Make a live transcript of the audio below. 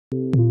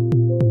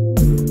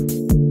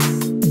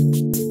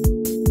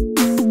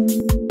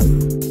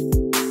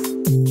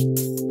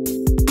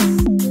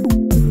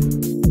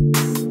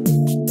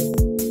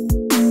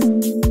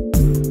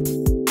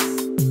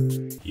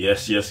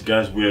yes,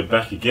 guys, we're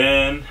back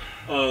again.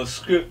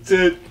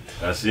 Unscripted.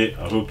 That's it.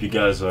 I hope you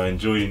guys are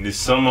enjoying this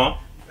summer.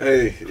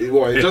 Hey,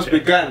 it just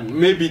began.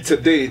 Maybe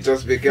today it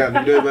just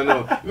began. You don't even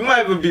know. It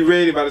might even be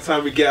raining by the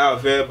time we get out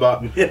of here,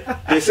 but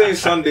they're saying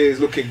Sunday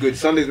is looking good.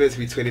 Sunday's meant to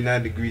be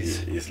 29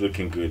 degrees. It's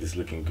looking good. It's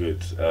looking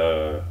good.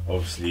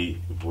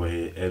 Obviously,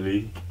 boy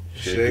Ellie.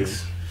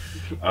 Shakes.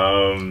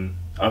 I'm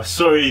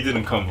sorry he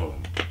didn't come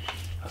home.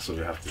 That's what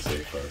we have to say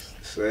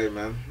first. Say,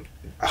 man.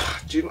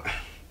 Do you know?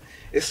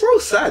 It's so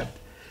sad.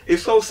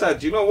 It's so sad.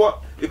 Do you know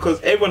what?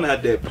 Because everyone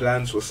had their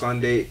plans for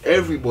Sunday.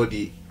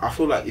 Everybody. I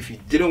feel like if you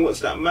didn't watch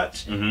that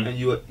match and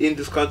you were in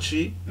this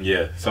country,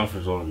 yeah,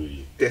 something's wrong with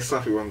you. There's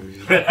something wrong with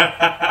you.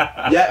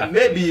 Yeah,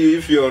 maybe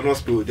if you're on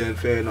hospital, then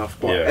fair enough.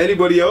 But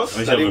anybody else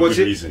that didn't watch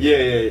it, reason.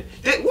 Yeah.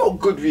 What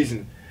good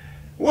reason?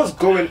 What's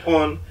going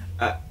on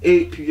at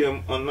 8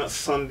 p.m. on that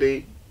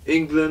Sunday?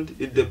 England,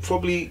 they're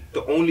probably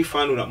the only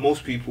final that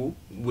most people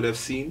would have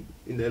seen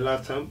in their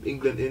lifetime.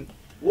 England in.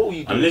 What will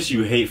you do? Unless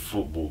you hate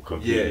football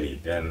completely,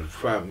 then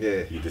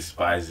you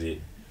despise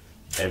it,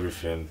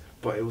 everything.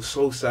 But it was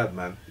so sad,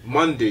 man.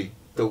 Monday,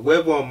 the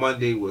weather on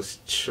Monday was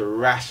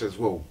trash as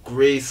well.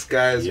 Grey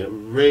skies,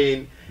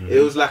 rain.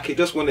 It was like it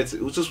was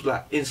just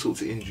like insult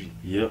to injury.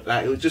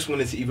 Like it just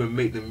wanted to even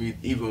make the mood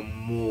even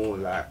more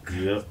like.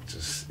 It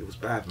was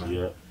bad,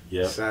 man.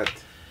 Sad.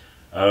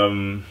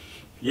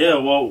 Yeah,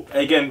 well,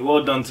 again,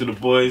 well done to the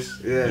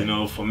boys. You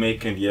know, for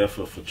making the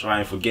effort, for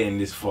trying, for getting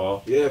this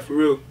far. Yeah, for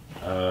real.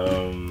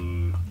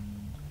 You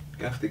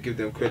have to give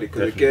them credit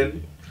because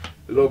again,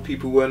 a lot of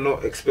people were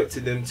not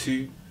expecting them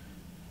to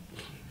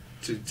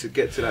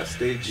get to that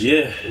stage.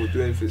 Or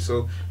do anything.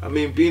 So I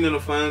mean, being in the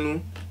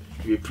final,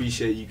 we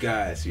appreciate you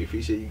guys.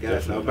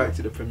 Now back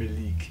to the Premier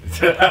League.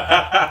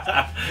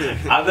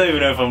 I don't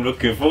even know if I'm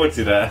looking forward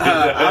to that.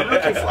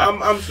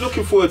 I'm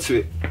looking forward to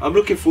it. I'm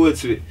looking forward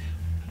to it.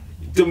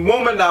 The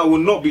moment that I will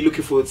not be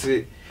looking forward to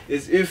it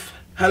is if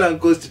Haaland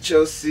goes to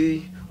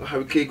Chelsea or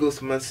Harry Kane goes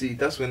to Man City.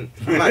 That's when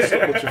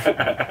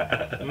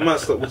I might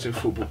stop watching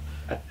football.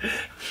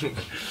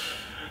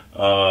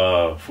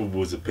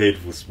 Football's a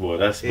painful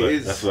sport. That's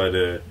why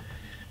the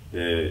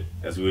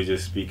as we were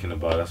just speaking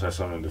about, that's why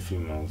some of the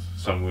females,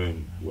 some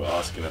women were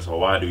asking us,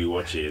 why do we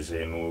watch it?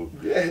 Saying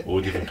all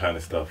different kind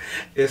of stuff.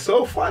 It's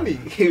so funny.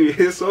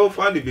 It's so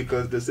funny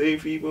because the same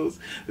females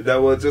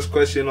that were just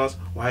questioning us,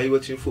 why are you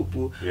watching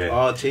football?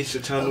 Change the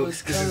channel.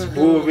 This is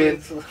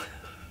boring.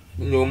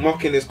 You know,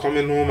 mocking is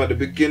coming home at the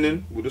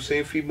beginning with the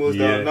same females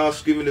that are now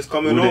screaming is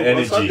coming home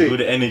on Sunday.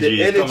 The energy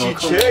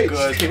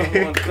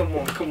changed. Come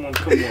on.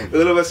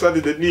 All of a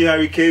sudden, the new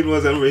Harry Kane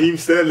was and Raheem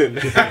Sterling.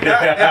 Man,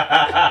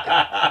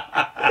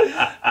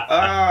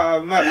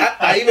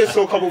 I even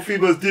saw a couple of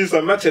females do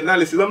some match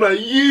analysis. I'm like,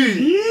 Can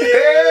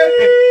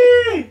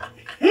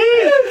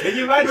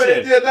you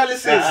imagine? The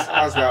analysis.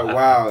 I was like,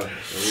 wow,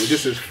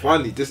 this is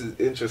funny. This is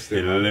interesting.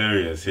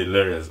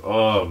 Hilarious.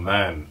 Oh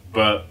man,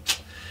 but.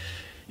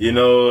 You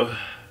know,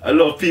 a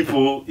lot of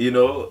people, you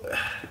know,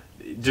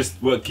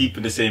 just weren't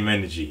keeping the same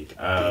energy.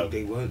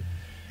 They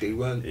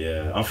weren't.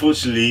 Yeah,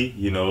 unfortunately,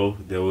 you know,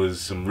 there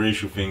was some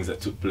racial things that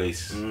took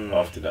place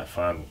after that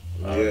final.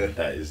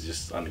 That is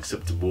just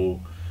unacceptable.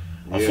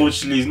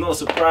 Unfortunately, it's not a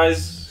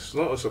surprise. It's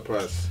not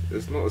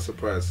a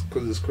surprise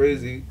because it's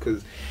crazy.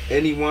 Because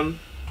anyone,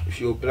 if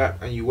you're black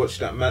and you watch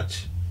that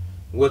match,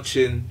 who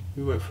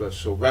went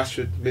first? So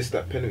Rashford missed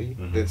that penalty,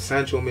 then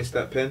Sancho missed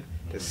that pen,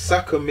 then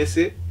Saka missed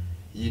it.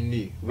 You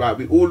knew, right?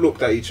 We all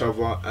looked at each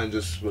other and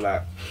just were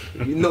like,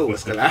 you know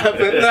what's gonna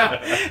happen now.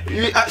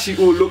 We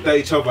actually all looked at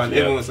each other and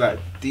everyone was like,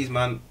 these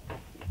man.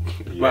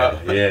 Yeah.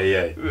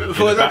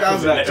 For that, I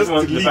was like, just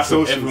delete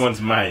socials.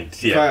 Everyone's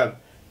mind.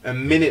 A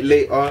minute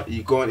later,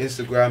 you go on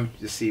Instagram,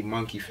 you see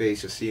monkey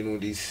face, you're seeing all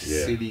these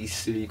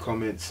silly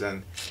comments,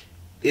 and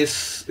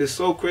it's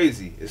so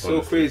crazy. It's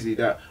so crazy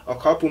that a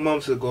couple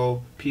months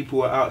ago, people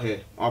were out here,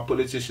 our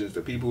politicians,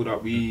 the people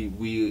that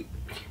we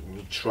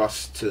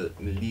trust to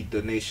lead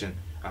the nation,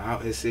 are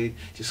out here saying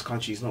this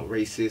country is not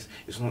racist.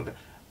 It's not that.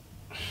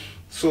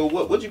 So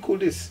what do you call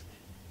this?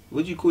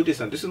 What do you call this?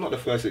 And this is not the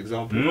first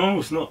example. No,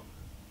 it's not.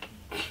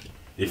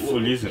 It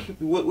fully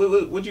isn't.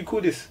 What do you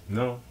call this?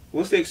 No.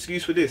 What's the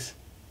excuse for this?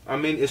 I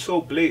mean, it's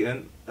so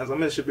blatant. As I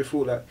mentioned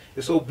before, like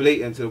it's so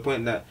blatant to the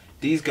point that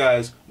these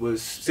guys were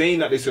saying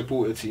that they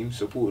support a team,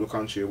 support the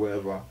country or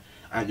whatever,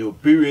 and you're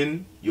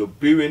booing,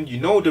 you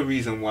know the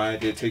reason why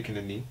they're taking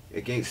a knee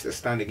against a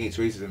stand against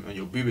racism, and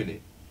you're booing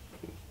it.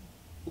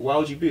 Why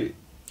would you boo it?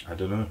 I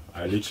don't know.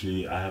 I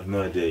have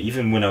no idea.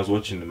 Even when I was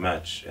watching the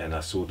match and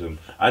I saw them,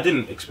 I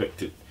didn't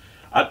expect it.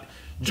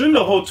 During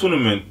the whole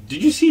tournament,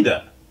 did you see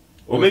that?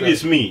 Or maybe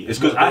it's me. It's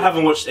because I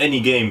haven't watched any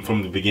game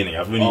from the beginning.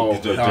 I've really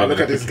look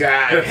at this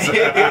guy.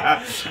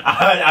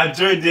 I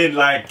joined in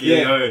like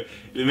you know,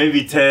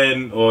 maybe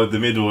 10 or the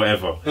middle or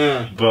whatever.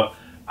 But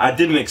I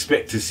didn't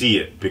expect to see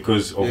it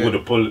because of all the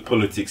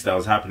politics that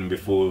was happening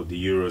before the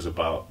Euros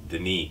about the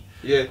knee.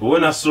 But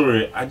when I saw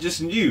it, I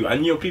just knew. I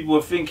knew what people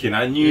were thinking.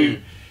 I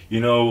knew, you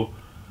know,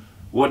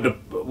 what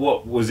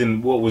was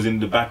in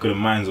the back of the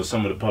minds of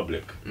some of the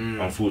public.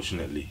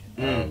 Unfortunately,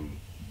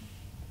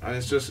 And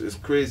it's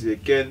crazy.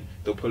 Again,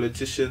 the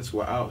politicians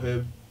were out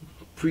here,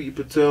 Preeti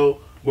Patel,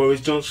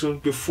 Boris Johnson,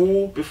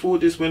 before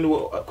this, when they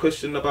were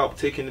questioned about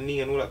taking the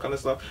knee and all that kind of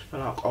stuff,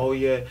 and like, oh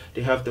yeah,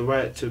 they have the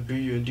right to boo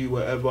you and do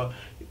whatever.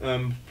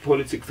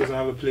 Politics doesn't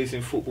have a place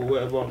in football,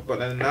 whatever. But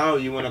then now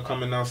you want to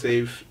come and now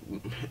say,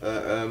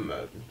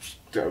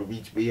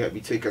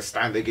 we take a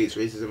stand against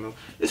racism.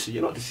 Listen,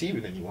 you're not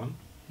deceiving anyone.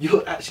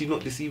 You're actually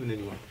not deceiving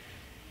anyone.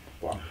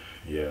 Wow.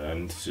 Yeah,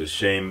 and it's a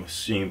shame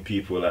seeing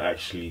people that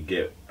actually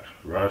get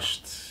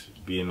rushed,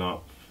 being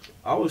up.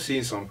 I was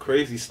seeing some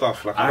crazy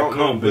stuff. Like I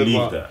can't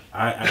believe that.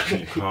 I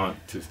actually can't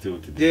still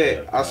today.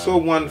 Yeah, I saw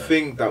one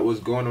thing that was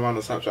going around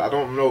on Snapchat. I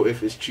don't know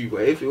if it's true,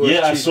 but if it was true,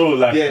 I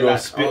saw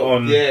spit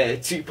on. Yeah,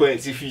 2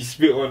 points if you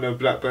spit on a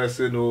black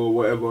person or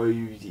whatever,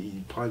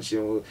 you punch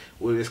him or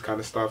all this kind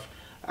of stuff.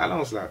 And I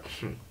was like,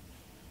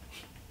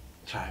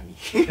 try me.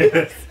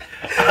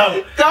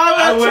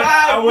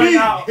 I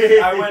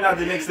went out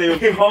the next day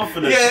with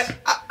confidence. Yeah,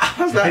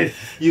 I was like,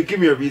 you give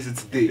me a reason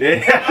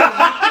today.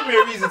 Give me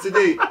a reason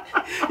today.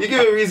 You give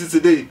me a reason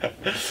today.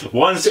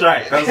 One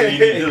strike. That's what you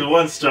need. Just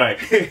one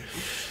strike.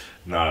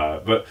 Nah,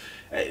 but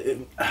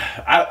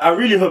I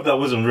really hope that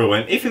wasn't real.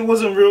 And if it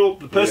wasn't real,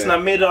 the person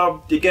that made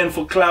up again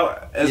for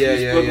clout, as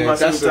we spoke about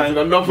several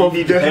times,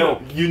 you need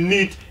help. You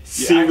need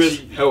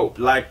serious help.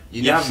 Like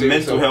you have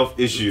mental health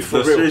issues.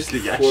 So seriously,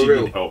 you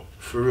actually need help.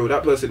 For real,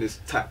 that person is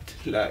tapped.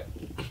 Like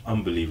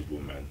unbelievable,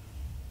 man.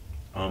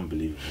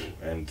 Unbelievable.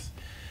 And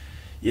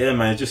yeah,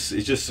 man, it's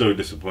just so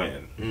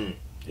disappointing.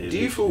 Do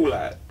you feel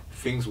like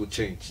things will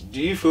change?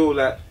 Do you feel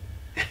like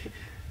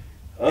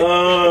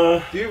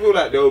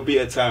there will be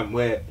a time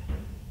where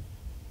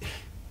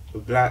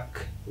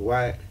black,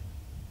 white,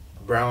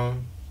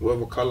 brown,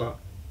 whatever colour,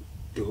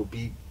 there will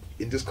be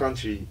in this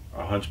country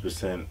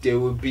 100%. There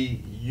will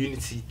be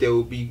unity. There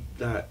will be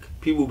like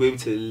people will be able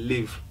to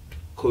live,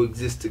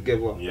 coexist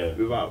together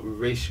without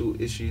racial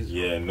issues.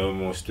 Yeah, no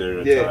more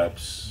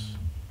stereotypes.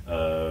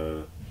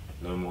 No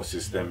more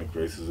systemic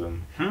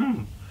racism.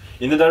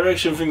 In the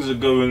direction things are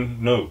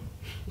going, no.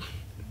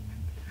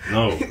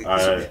 No.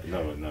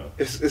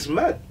 It's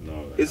mad.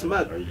 No, it's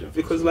mad.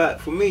 Because like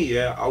for me,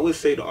 I always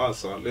say the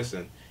answer,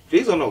 listen,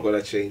 things are not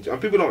gonna change. And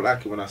people don't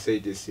like it when I say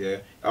this,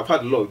 I've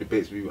had a lot of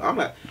debates with people. I'm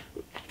like,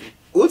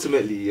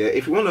 ultimately,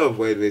 if you want to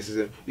avoid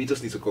racism, we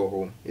just need to go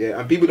home.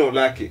 And people don't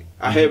like it.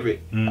 I hear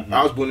it.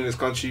 I was born in this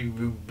country.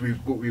 We've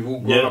all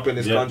grown up in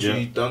this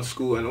country, done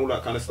school and all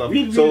that kind of stuff.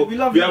 We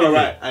love it.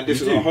 Right, and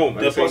this is our home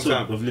at the same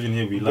time. Of living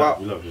here, we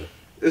love it.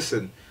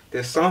 Listen,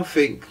 there's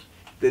something.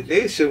 The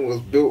nation was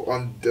built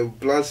on the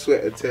blood,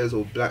 sweat and tears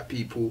of black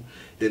people.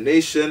 The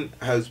nation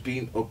has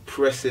been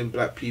oppressing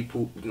black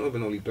people, not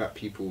even only black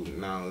people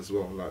now as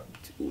well, like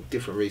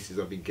different races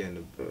have been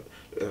getting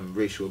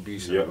racial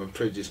abuse and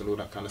prejudice and all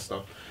that kind of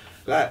stuff.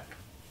 Like,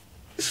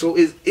 so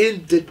it's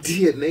in the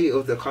DNA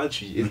of the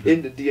country. It's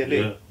in the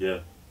DNA. Yeah.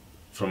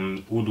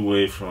 From all the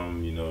way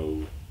from,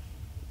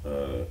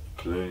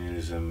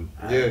 colonialism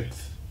and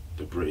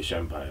the British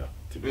Empire,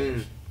 to be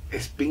honest.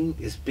 It's been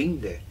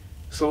there.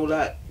 So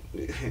like,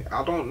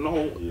 I don't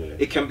know.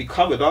 It can be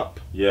covered up.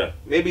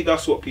 Maybe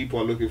that's what people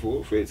are looking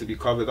for it to be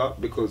covered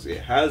up, because it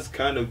has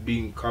kind of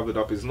been covered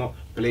up. It's not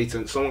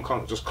blatant. Someone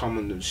can't just come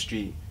on the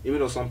street, even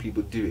though some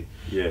people do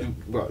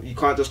it. But you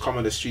can't just come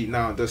on the street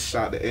now and just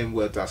shout the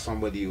N-word at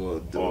somebody or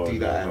do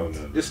that. No.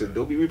 Listen,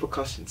 there'll be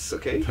repercussions,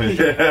 okay?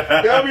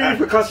 There'll be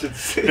repercussions.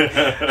 So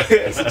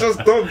just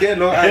don't get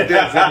no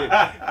ideas in it.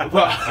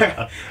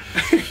 But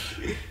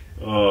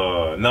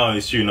oh no,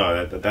 it's true.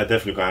 No, that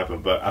definitely can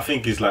happen. But I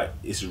think it's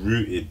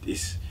rooted.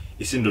 It's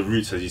in the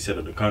roots, as you said,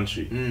 of the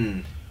country,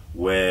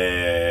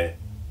 where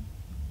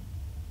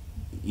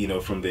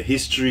from the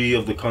history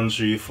of the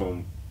country,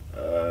 from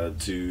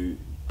to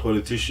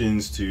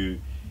politicians to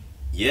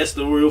the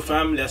royal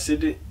family. I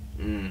said it,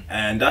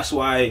 and that's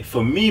why,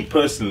 for me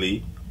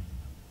personally,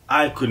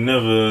 I could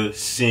never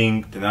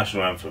sing the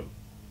national anthem,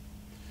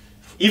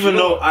 even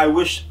though I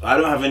don't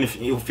have any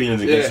ill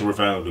feelings against the royal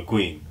family or the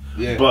Queen,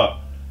 but.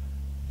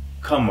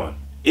 Come on,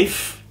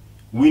 if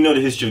we know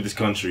the history of this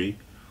country,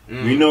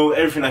 we know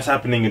everything that's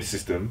happening in the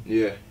system,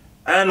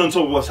 and on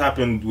top of what's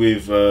happened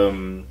with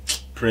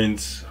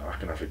Prince, how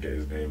can I forget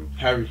his name?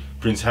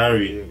 Prince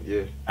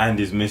Harry, and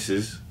his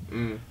missus.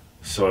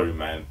 Sorry,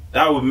 man,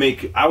 I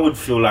would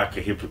feel like a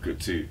hypocrite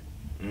too.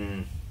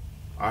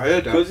 I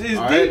heard that. I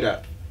heard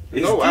that. I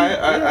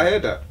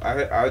heard that.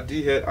 I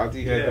do hear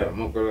that. I'm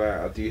not gonna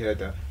lie, I do hear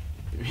that.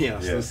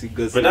 I still see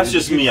good. But that's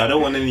just me. I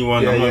don't want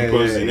anyone. I'm not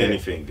imposing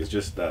anything. It's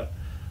just that.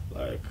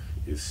 Like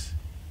it's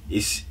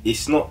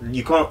not,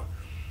 you can't,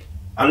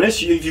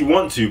 unless if you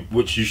want to,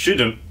 which you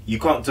shouldn't, you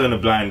can't turn a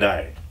blind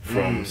eye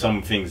from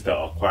some things that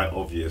are quite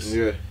obvious,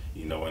 and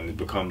it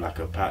become like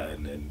a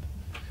pattern. And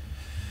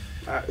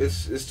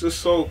it's just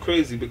so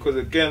crazy, because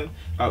again,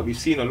 we've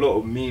seen a lot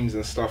of memes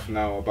and stuff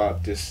now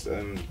about this,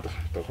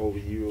 the whole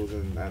Euros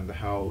and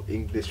how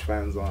English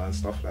fans are and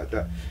stuff like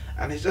that,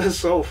 and it's just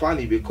so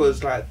funny,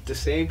 because like the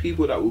same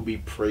people that will be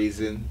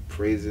praising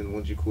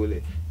what do you call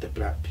it, the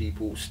black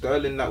people,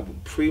 Sterling, that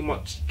pretty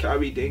much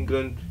carried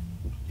England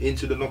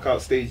into the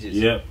knockout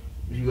stages.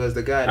 he was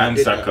the guy. And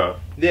Saka.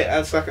 Yeah,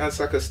 and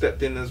Saka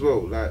stepped in as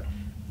well. Like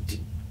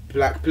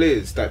black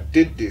players that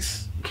did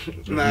this,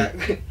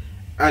 like,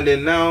 and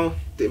then now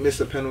they miss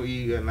a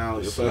penalty, and now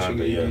the first thing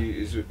they do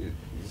is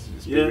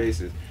be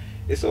racist.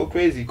 It's so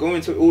crazy.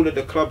 Going to all of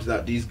the clubs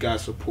that these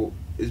guys support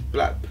is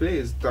black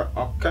players that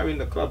are carrying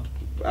the club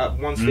at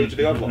one stage or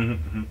the other.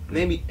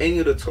 Name me any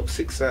of the top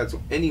 6 sides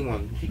or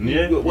anyone. Team,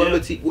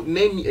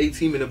 name me a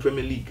team in the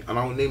Premier League, and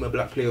I'll name a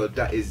black player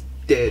that is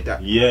there.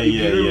 That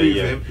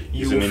him,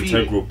 he's an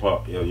integral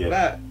part.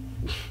 Like,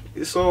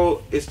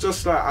 so it's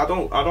just like I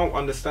don't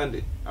understand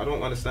it. I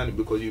don't understand it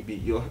because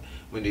you're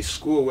when they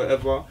score or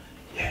whatever,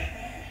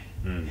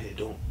 they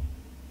don't.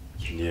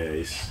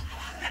 It's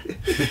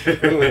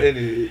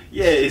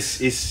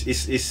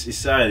it's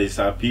sad. It's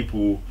like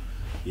people,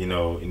 you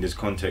know, in this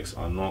context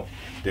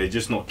they're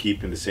just not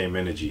keeping the same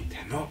energy.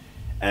 They're not.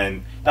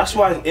 And that's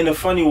why, in a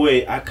funny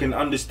way, I can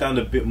understand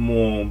a bit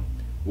more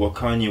what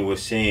Kanye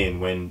was saying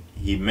when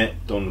he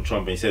met Donald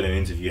Trump and he said in an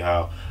interview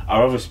how I'd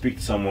rather speak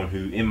to someone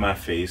who in my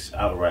face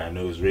outright I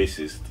know is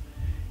racist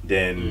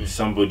than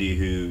somebody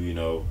who, you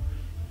know,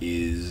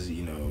 is,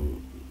 you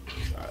know,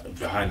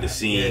 behind the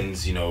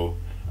scenes, you know,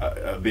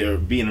 a bit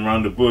of being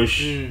around the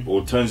bush,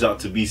 or turns out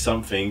to be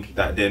something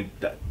that they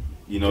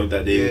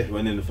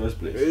went in the first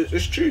place.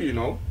 It's true, you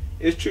know.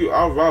 It's true.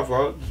 I'd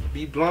rather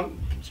be blunt,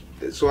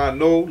 so I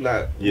know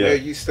like where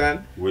you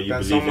stand,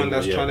 than someone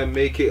that's trying to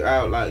make it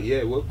out like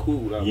we're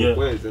cool, like we're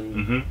boys,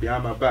 and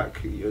behind my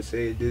back you're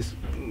saying this,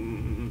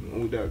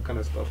 all that kind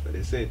of stuff that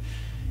they're saying.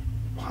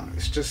 Wow,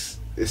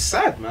 it's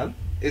sad, man.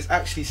 It's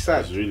actually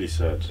sad. It's really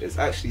sad. It's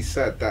actually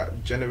sad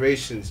that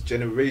generations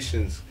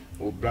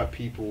of black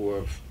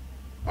people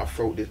have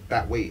felt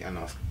that way and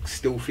are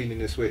still feeling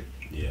this way.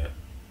 Yeah,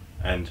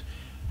 and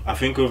I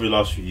think over the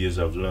last few years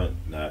I've learned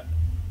that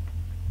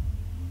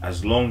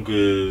as long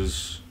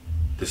as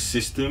the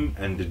system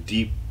and the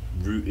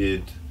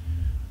deep-rooted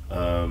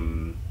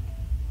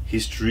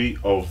history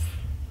of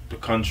the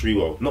country,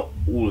 well, not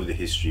all of the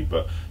history,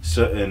 but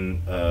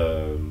certain,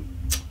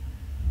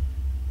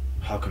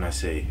 how can I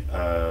say,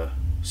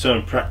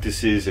 certain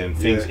practices and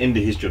things in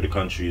the history of the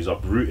country is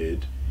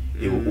uprooted,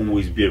 it will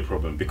always be a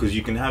problem. Because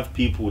you can have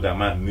people that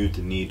might move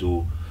the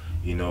needle,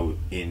 you know,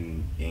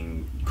 in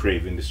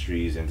creative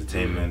industries,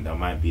 entertainment, that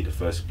might be the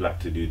first black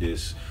to do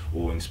this,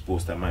 or in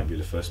sports that might be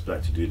the first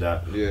black to do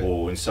that,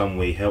 or in some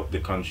way help the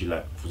country,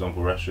 like for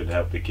example Rashford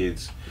help the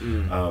kids,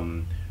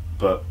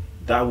 but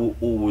that will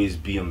always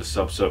be on the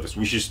subsurface.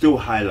 We should still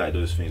highlight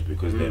those things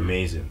because they're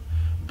amazing,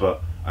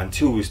 but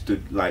until we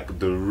stood like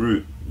the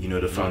root, you know,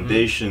 the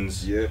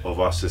foundations of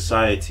our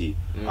society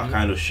are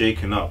kind of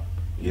shaken up,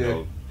 you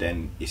know,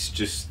 then it's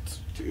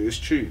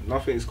true,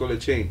 nothing's gonna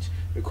change.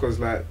 Because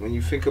like when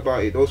you think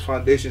about it, those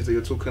foundations that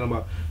you're talking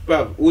about,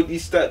 bruv, all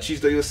these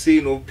statues that you're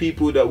seeing of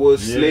people that were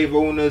slave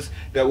owners,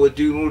 that were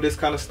doing all this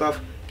kind of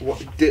stuff,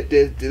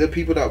 the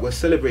people that were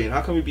celebrating, how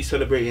can we be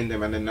celebrating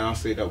them and then now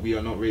say that we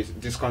are not racist?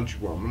 This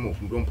country, well, I'm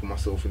don't put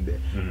myself in there,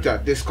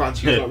 that this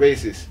country is not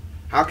racist.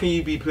 How can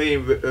you be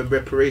paying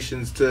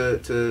reparations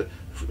to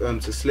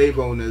slave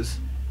owners?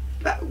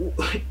 That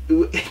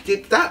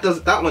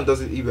one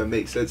doesn't even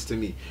make sense to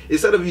me.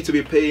 Instead of you to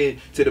be paying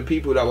to the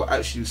people that were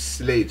actually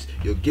slaves,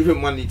 you're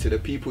giving money to the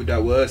people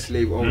that were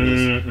slave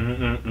owners.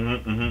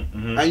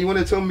 And you want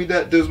to tell me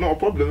that there's not a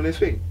problem in this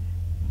thing?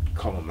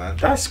 Come on, man.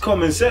 That's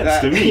common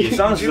sense to me. It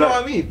sounds do you know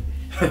what I mean?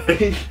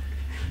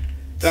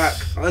 Like,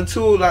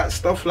 until like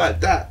stuff like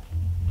that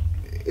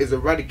is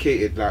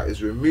eradicated, like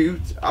is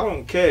removed, I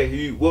don't care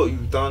what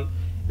you've done.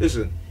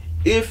 Listen,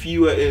 if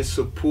you are in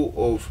support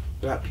of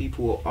black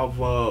people or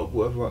other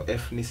whatever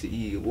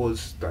ethnicity it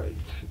was that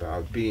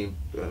are being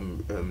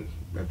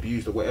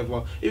abused or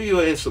whatever, if you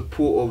are in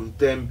support of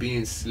them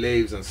being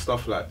slaves and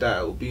stuff like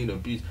that or being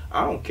abused,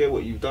 I don't care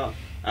what you've done.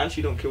 I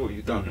actually don't care what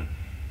you've done.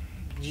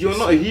 You're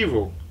not a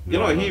hero.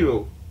 You're not a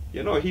hero.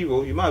 You're not a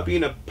hero. You might have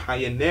been a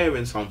pioneer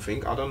in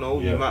something. I don't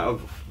know. You might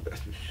have,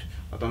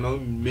 I don't know,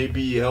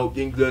 maybe you helped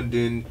England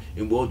in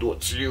World War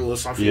II or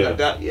something like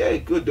that. Yeah,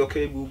 good,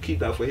 okay, we'll keep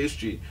that for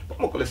history. But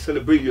I'm not going to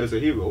celebrate you as a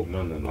hero.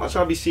 No. I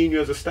shall be seeing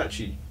you as a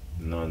statue.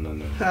 No. No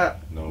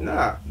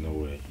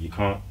way. You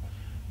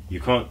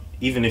can't,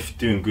 even if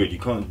doing good, you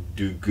can't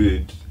do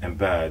good and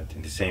bad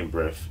in the same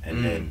breath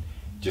and then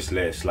just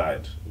let it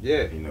slide.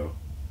 Yeah. You know?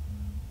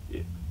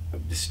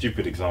 The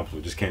stupid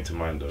example just came to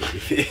mind though.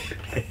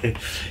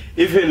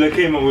 If Hitler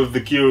came up with the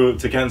cure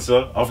to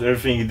cancer after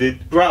everything he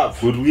did,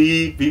 bruv, would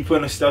we be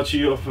putting a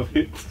statue of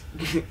him?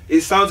 It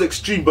sounds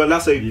extreme, but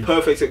that's a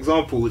perfect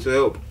example to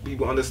help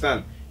people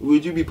understand.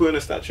 Would you be putting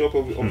a statue up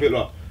of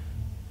Hitler?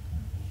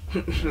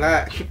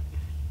 Like,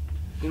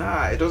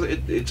 nah, it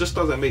doesn't. It just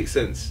doesn't make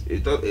sense.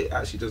 It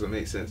actually doesn't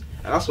make sense,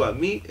 and that's why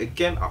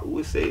I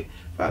always say,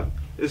 fam,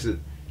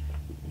 listen,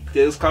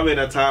 there's coming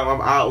a time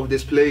I'm out of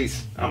this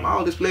place. I'm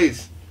out of this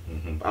place.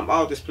 I'm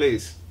out of this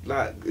place.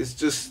 Like, it's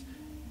just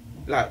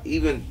like,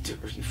 even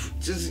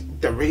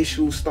just the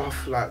racial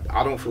stuff, like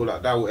I don't feel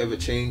like that will ever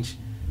change.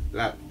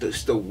 Like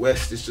the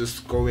West is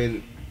just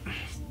going.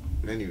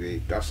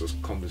 Anyway, that's a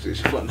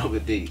conversation for another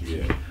day.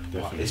 Yeah,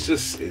 definitely. But it's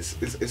just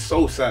it's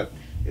so sad.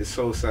 It's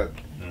so sad.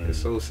 It's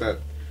so sad.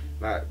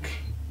 Like,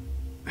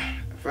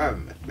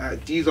 fam,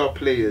 like, these are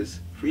players,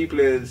 3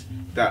 players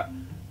that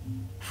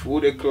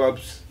for their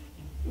clubs.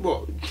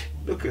 Well,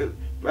 look at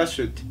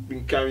Rashford,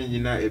 been carrying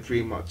United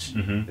pretty much.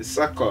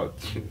 Saka,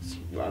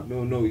 I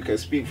don't know, you can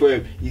speak for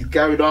him. He's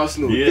carried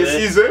Arsenal this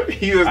season.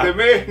 He was the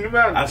main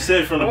man. I've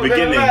said from the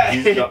beginning,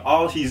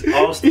 he's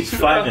Arsenal's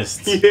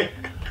finest.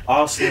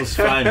 Arsenal's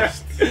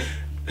finest.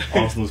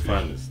 Arsenal's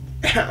finest.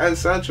 And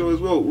Sancho as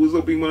well, who's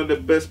up being one of the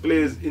best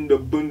players in the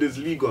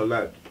Bundesliga.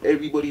 Like,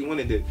 everybody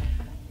wanted it.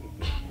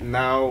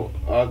 Now,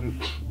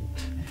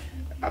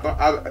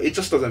 it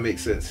just doesn't make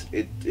sense.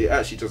 It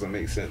actually doesn't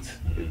make sense.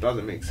 It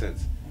doesn't make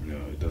sense. No,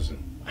 it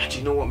doesn't. Do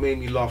you know what made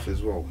me laugh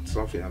as well?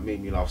 Something that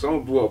made me laugh.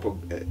 Someone brought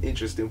up an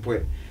interesting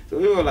point. So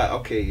we were like,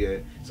 okay, yeah.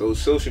 So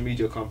social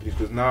media companies,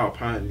 because now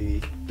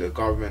apparently the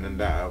government and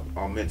that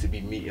are meant to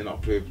be meeting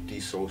up with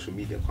these social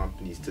media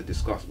companies to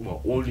discuss.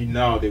 Well, only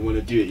now they want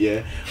to do it,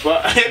 yeah.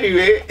 But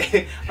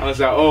anyway, I was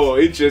like, oh,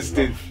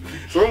 interesting.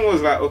 Someone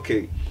was like,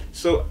 okay,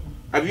 so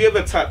have you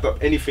ever typed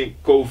up anything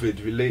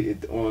COVID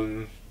related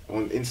on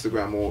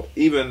Instagram, or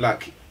even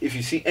like if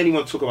you see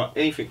anyone talk about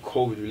anything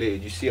COVID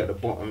related, you see at the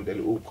bottom the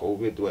little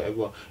COVID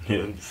whatever,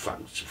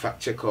 fact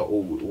checker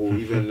or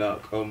even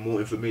like more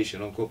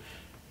information on COVID.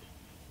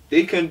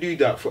 They can do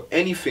that for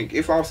anything.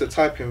 If I was to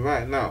type in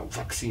right now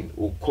vaccine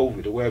or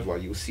COVID or whatever,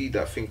 you'll see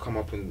that thing come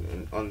up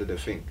under the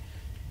thing.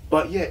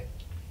 But yet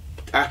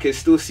I can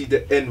still see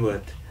the N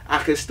word,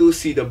 I can still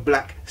see the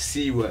black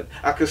C word,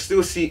 I can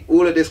still see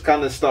all of this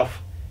kind of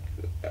stuff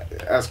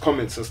as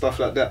comments and stuff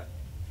like that.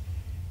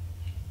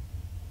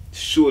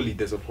 Surely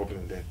there's a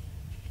problem there.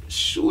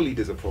 Surely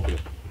there's a problem.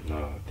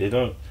 No, they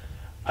don't.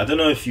 I don't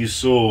know if you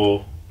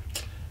saw.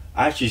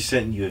 I actually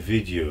sent you a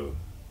video.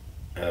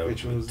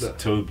 Which one was that?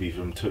 Toby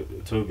from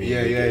Toby. Yeah.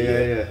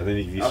 I don't know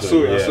if you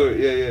saw it. I saw it.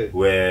 Yeah.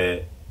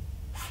 Where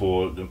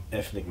for the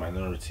ethnic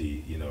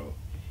minority, you know,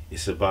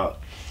 it's about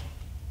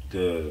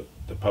the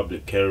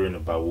public caring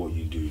about what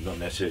you do, not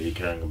necessarily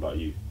caring about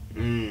you.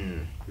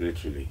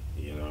 Literally,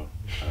 you know,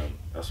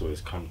 that's what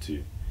it's come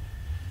to.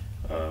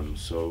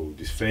 So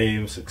this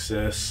fame,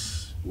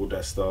 success, all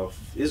that stuff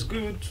is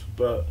good,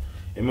 but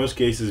in most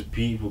cases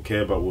people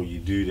care about what you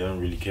do, they don't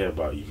really care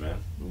about you, man.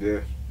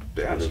 Yeah,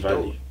 they actually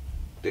don't.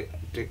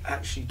 They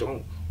actually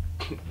don't.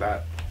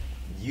 Like,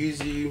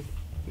 use you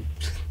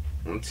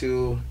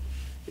until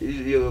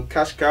you're a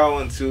cash cow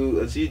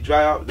until you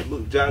dry out, the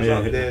book dries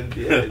up, then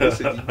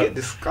listen, you get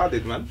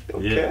discarded, man. They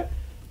don't care.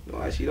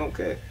 No, actually don't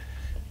care.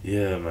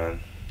 Yeah,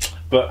 man.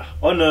 But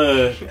on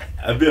a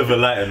bit of a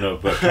lighter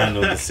note, but kind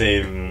of the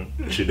same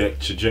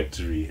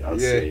trajectory, I'd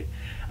say.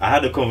 I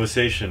had a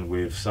conversation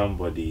with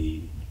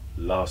somebody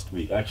last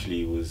week.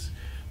 Actually, it was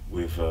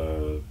with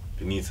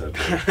Benita.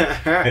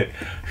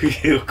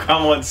 He'll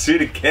come on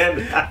soon again.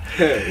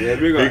 Yeah,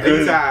 bring on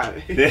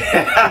anytime.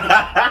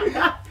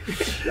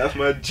 That's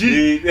my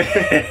G.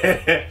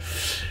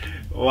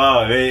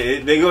 Wow,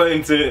 they got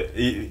into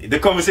the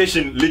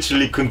conversation.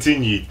 Literally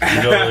continued.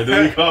 You know,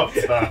 the week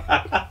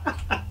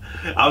after.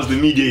 I was the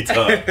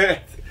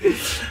mediator.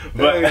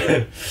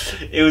 But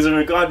it was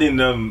regarding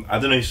I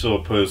don't know if you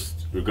saw a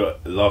post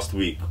last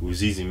week with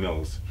Zizi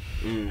Mills,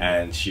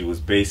 and she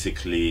was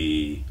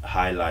basically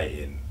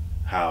highlighting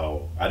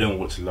how I don't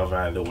watch Love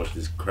Island, I don't watch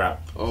this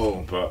crap.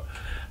 But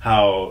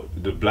how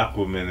the black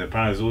women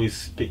apparently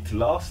always picked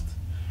last.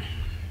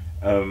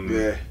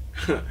 Yeah.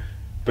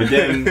 But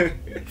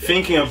then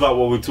thinking about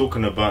what we're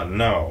talking about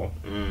now,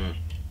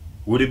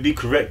 would it be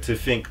correct to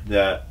think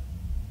that,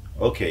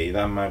 okay,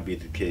 that might be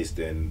the case,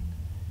 then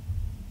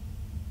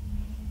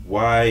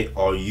why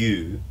are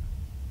you,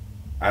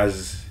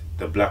 as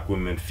the black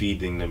woman,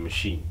 feeding the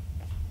machine?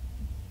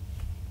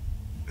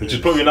 Which is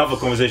probably another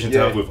conversation to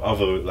have with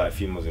other like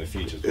females in the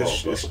future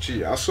as well. It's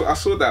true. I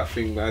saw that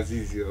thing by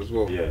Azizi as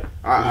well. Yeah.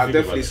 I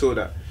definitely saw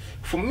that.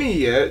 For me,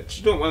 yeah,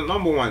 you know what,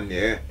 number one,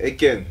 yeah,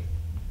 again,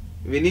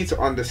 we need to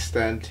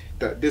understand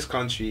that this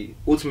country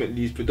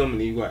ultimately is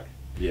predominantly white.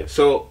 Yeah.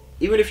 So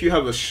even if you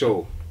have a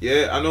show,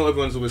 yeah, I know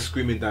everyone's always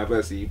screaming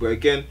diversity, but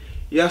again,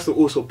 you have to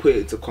also put it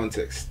into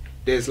context.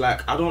 There's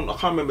like, I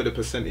can't remember the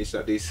percentage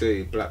that they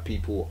say black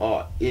people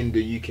are in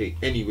the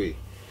UK anyway.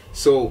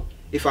 So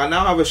if I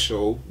now have a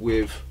show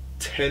with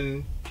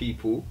 10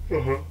 people,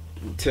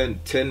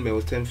 10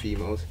 males, 10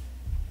 females,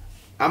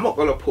 I'm not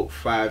gonna put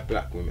 5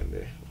 black women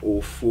there,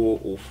 or 4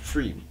 or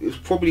 3. It's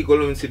probably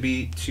going to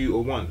be 2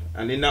 or 1.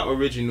 And in that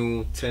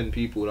original 10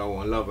 people that were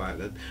on Love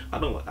Island, I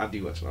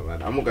do watch Love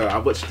Island. I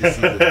watch this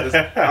season.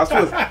 I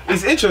suppose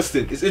it's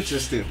interesting. It's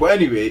interesting, but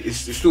anyway,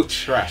 it's still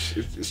trash.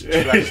 It's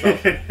trash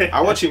stuff.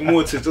 I watch it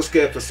more to just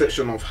get a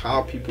perception of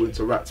how people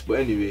interact.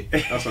 But anyway,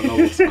 that's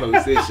another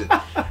conversation.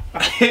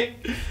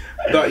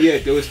 But yeah,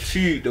 there was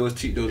a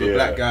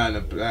black guy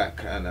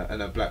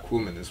and a black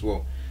woman as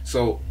well.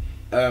 So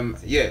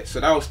yeah, so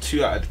that was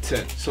 2 out of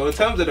 10. So in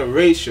terms of the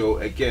ratio,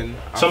 again,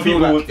 some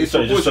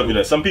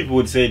people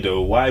would say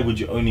though, why would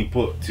you only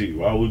put 2?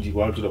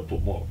 Why could I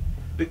put more?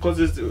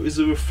 Because it's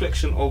a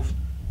reflection of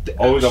the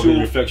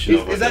reflection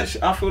of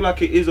actually, I feel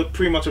like it is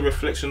pretty much a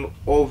reflection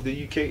of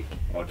the UK.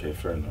 Okay,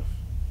 fair enough.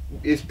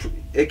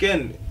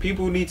 again,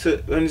 people need to,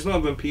 and it's not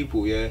even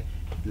people, yeah.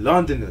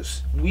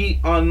 Londoners, we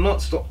are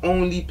not the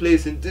only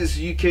place in this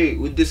UK,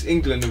 with this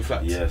England, in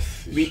fact.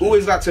 Yes. We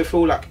always like to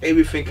feel like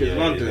everything is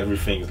London.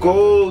 Everything's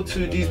go London.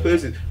 to these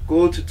places.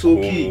 Go to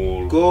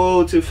Torquay.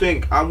 Go to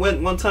Think. I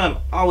went one time.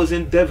 I was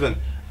in Devon.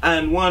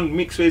 And one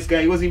mixed race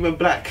guy, he wasn't even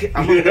black.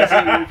 I'm not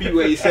going to repeat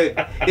what he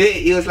said.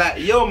 He was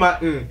like, yo, man.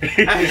 And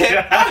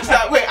then I was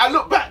like, wait, I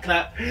look back,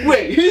 like,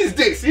 wait, who's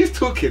this? Who's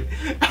talking?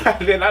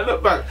 And then I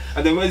look back.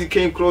 And then when he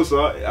came closer,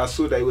 I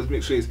saw that he was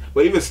mixed race.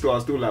 But even still, I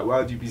was still like, why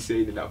would you be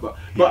saying that?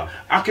 But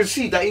I could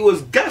see that he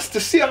was gassed to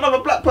see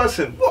another black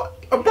person. What?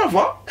 A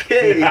brother?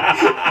 Hey.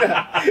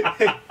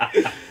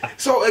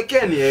 So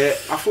again, yeah,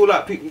 I feel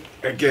like people,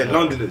 again,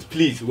 Londoners,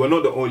 please, we're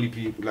not the only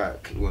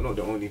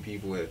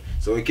people, here.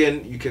 So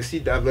again, you can see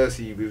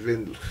diversity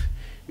within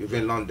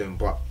London,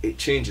 but it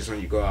changes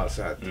when you go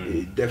outside.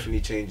 It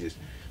definitely changes.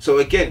 So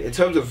again, in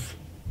terms of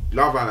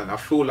Love Island, I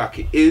feel like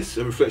it is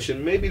a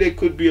reflection. Maybe they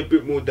could be a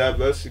bit more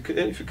diverse.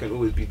 Anything can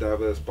always be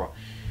diverse, but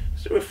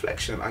it's a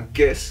reflection, I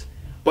guess.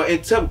 But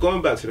in terms,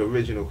 going back to the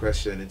original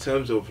question, in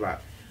terms of like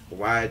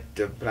why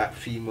the black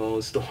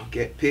females don't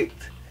get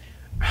picked,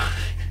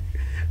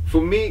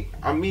 for me,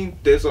 I mean,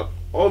 there's an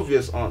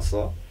obvious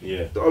answer.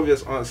 Yeah. The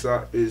obvious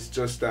answer is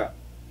just that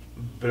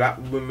black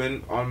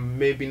women are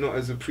maybe not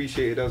as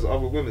appreciated as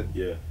other women.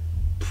 Yeah.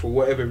 For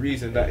whatever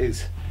reason that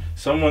is.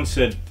 Someone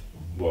said,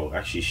 well,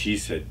 actually she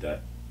said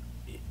that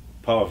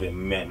part of it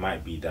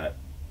might be that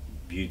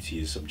beauty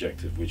is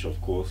subjective, which of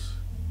course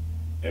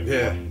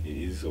everyone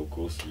is, of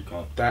course, you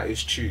can't. That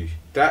is true.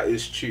 That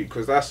is true,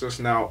 because that's just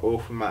now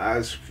opened my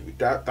eyes.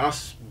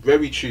 That's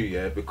very true,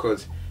 yeah,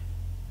 because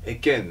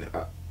again,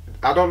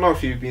 I don't know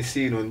if you've been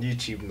seeing on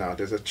YouTube now,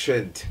 there's a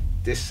trend,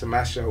 this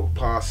smasher will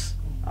pass.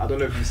 I don't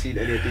know if you've seen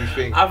any of these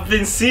things. I've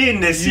been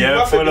seeing this, you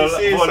must have been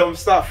seeing some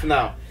stuff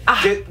now.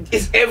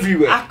 It's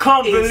everywhere. I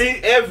can't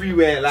believe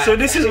everywhere. Like, so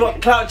this is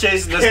what clout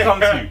chasing has come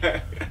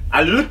to.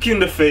 I look in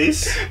the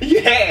face,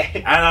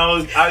 and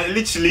I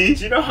literally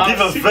give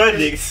a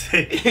verdict.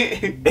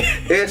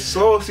 It's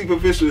so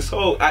superficial. It's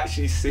so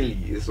actually silly.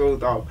 It's so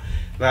dumb.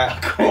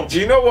 Like, do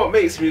you know what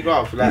makes me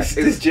laugh? Like,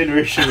 this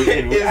generation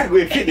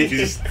we're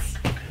finished.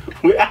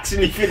 We're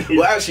actually finished.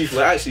 We're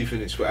actually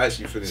finished.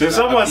 So like,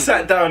 someone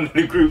sat down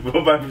in the group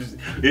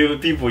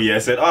with people,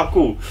 said, "Oh,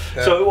 cool.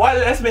 So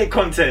let's make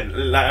content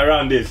like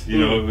around this,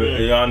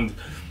 around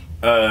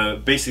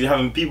basically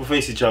having people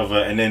face each other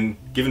and then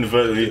giving the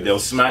verdict, they'll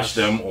smash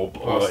them or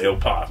it'll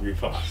pass. We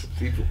pass."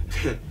 People,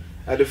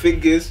 and the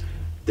thing is,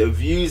 the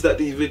views that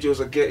these videos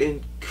are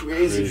getting,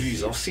 crazy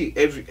views. I'll see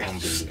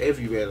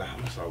everywhere. Like,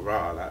 I'm just like,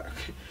 rah, like.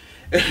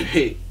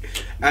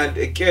 And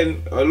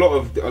again, a lot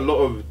of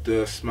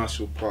the smash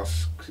will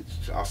pass,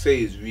 I'll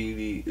say,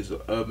 is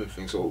an urban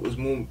thing. So it was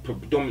more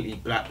predominantly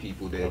black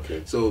people there.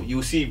 Okay. So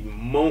you'll see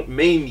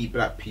mainly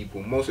black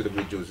people. Most of the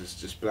videos is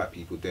just black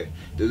people there.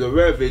 There's a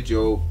rare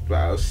video that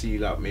I'll see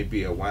like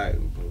maybe a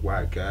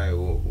white guy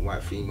or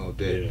white female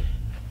there. Yeah.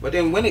 But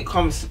then when it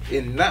comes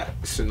in that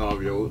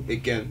scenario,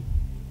 again,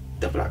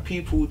 the black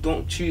people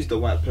don't choose the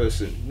white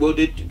person. Well,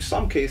 in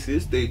some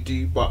cases they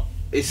do, but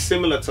it's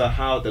similar to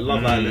how the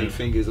Love Island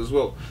thing is as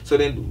well. So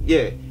then,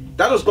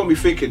 that just got me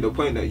thinking, the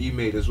point that you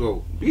made as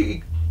well.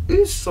 It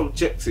is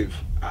subjective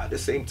at the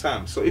same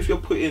time. So if you're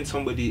putting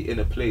somebody in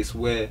a place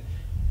where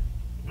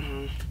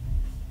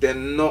they're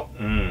not...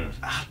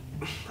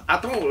 I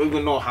don't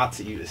even know how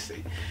to even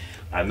say.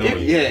 I know.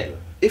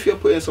 If you're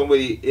putting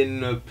somebody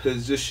in a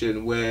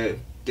position where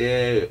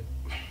they're...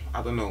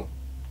 I don't know.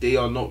 They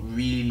are not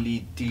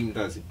really deemed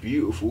as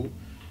beautiful.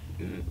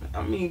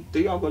 I mean,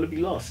 they are going to be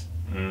lost.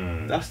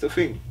 That's the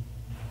thing.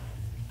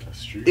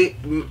 That's true. It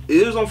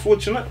is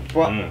unfortunate,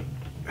 but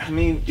I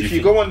mean, if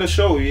you go on the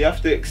show, you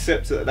have to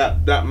accept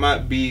that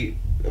might be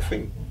a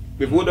thing.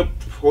 With all the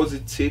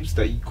positives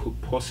that you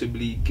could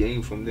possibly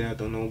gain from there, I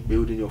don't know,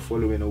 building your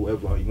following or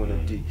whatever you want to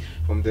do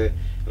from there,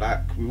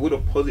 like with all the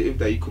positive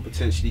that you could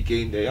potentially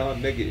gain, there are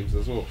negatives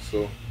as well.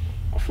 So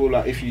I feel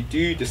like if you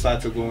do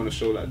decide to go on a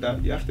show like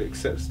that, you have to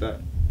accept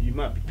that you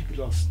might be picked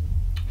last.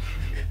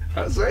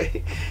 That's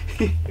right.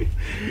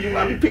 You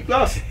might be picked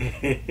last.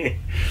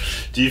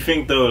 Do you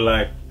think though,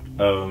 like,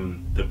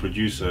 the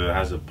producer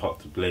has a part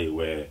to play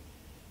where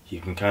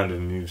he can kind of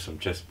move some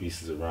chess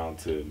pieces around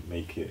to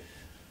make it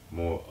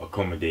more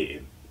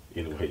accommodating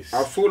in a way?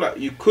 I feel like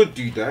you could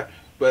do that,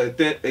 but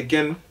then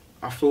again,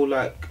 I feel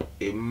like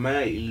it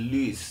might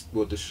lose,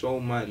 the show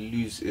might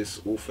lose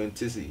its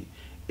authenticity.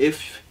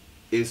 If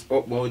it's,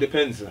 well, it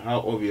depends on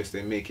how obvious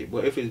they make it,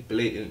 but if it's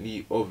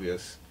blatantly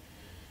obvious,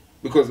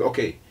 because,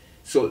 okay,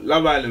 so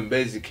Love Island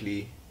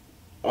basically,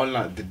 on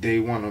like the day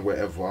one or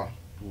whatever,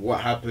 what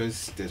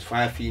happens, there's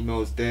 5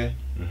 females there,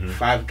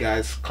 5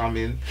 guys come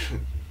in,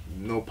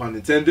 no pun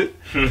intended,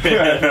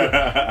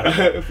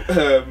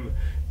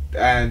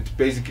 and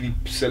basically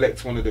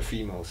select one of the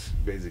females,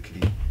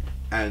 basically.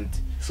 And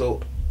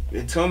so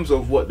in terms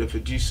of what the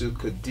producer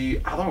could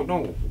do, I don't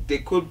know, they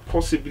could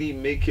possibly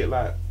make it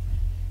like,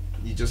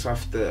 you just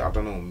have to, I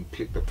don't know,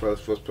 pick the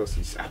first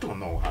person. I don't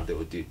know how they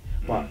would do it,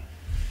 but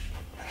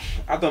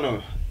I don't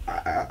know.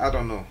 I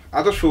don't know.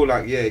 I just feel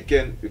like, yeah,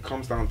 again, it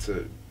comes down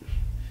to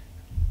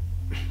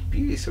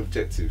beauty is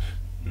subjective,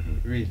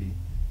 really.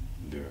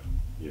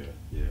 Yeah.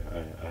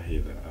 I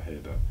hear that.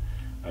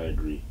 I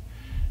agree.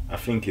 I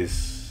think in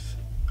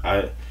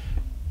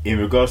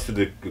regards to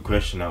the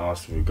question I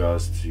asked, in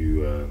regards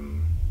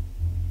to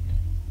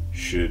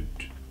should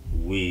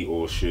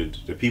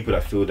the people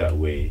that feel that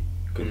way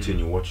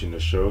continue watching the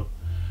show,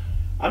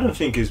 I don't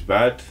think it's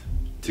bad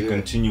to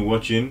continue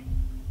watching,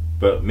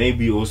 but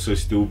maybe also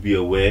still be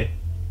aware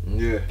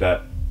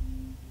that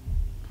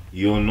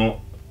you're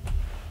not,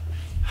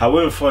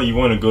 however far you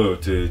want to go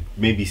to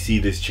maybe see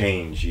this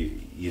change,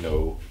 you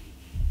know,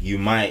 you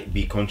might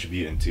be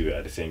contributing to it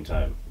at the same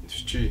time.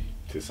 It's true.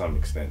 To some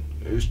extent.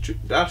 It's true.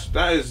 That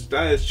is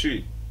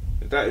true.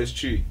 That is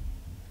true.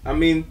 I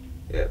mean,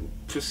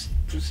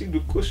 proceed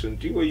with caution.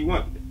 Do what you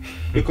want.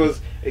 Because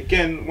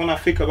again, when I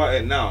think about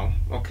it now,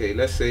 okay,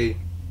 let's say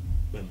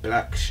when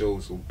black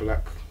shows or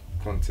black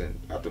content,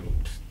 I don't know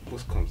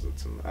what comes up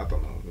to me. I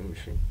don't know. Let me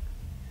think.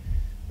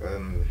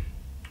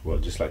 Well,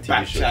 just like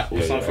TV shows. Backchat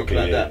or something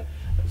like that.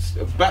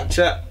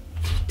 Backchat.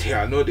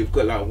 Yeah, I know they've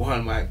got like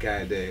one white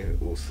guy there,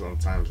 or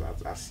sometimes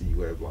I see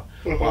wherever.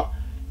 But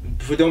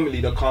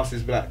predominantly the cast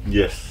is black.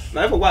 Yes.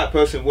 Now if a white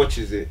person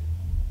watches it,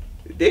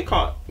 they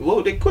can't,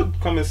 well, they could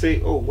come and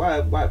say, oh, why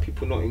are white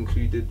people not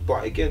included?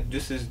 But again,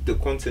 this is the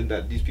content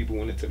that these people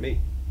wanted to make.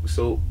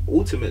 So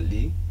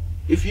ultimately,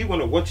 if you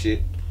want to watch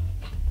it,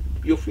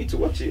 you're free to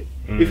watch it.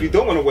 If you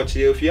don't want to watch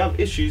it, if you have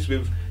issues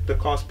with the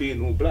cast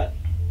being all black,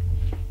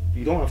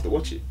 you don't have to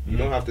watch it. You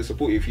don't have to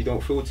support it if you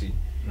don't feel to.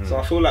 So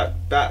I feel like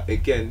that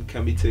again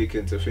can be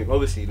taken to think.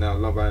 Obviously now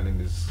Love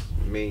Island is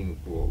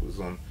was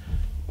on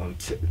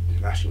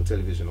national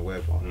television or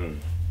whatever.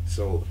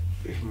 So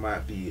it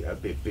might be a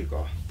bit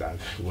bigger than,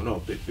 well, not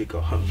a bit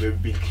bigger, very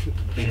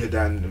bigger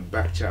than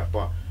Backchat.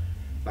 But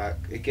like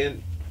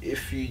again,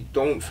 if you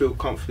don't feel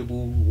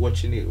comfortable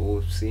watching it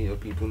or seeing your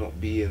people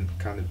not being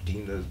kind of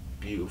deemed as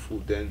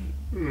beautiful, then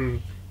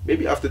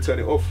maybe you have to turn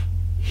it off.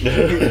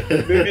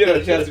 Maybe you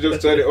have to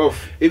just turn it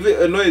off. If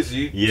it annoys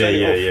you, turn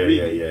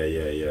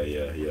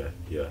it off.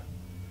 Yeah.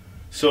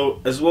 So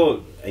as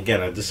well,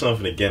 again, there's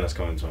something again that's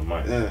coming to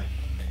my mind.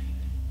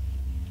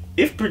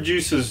 If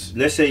producers,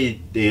 let's say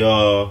they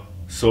are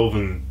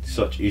solving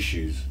such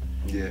issues,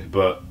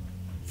 but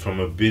from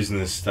a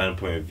business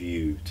standpoint of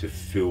view, to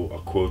fill a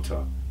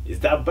quota, is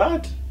that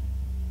bad?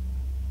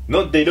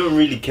 Not, they don't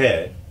really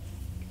care.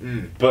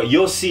 But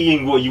you're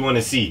seeing what you want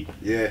to see.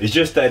 It's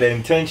just that the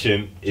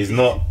intention is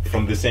not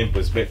from the same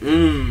perspective.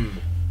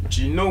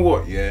 Do you know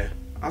what?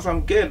 As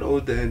I'm getting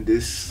older in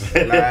this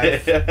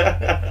life,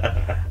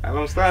 and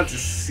I'm starting to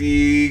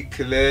see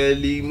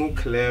clearly, more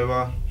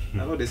clearer. I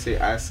know they say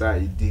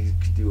eyesight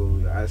decreases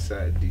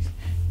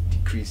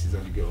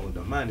as you get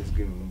older. Mine is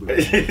getting.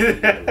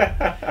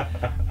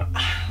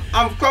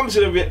 I've come to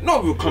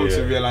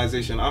the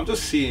realization. I'm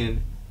just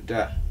seeing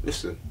that.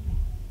 Listen,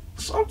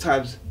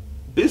 sometimes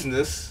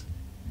business,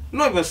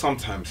 not even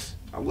sometimes,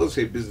 I will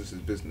say business is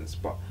business,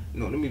 but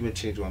no, let me even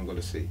change what I'm going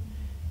to say.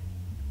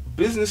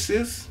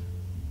 Businesses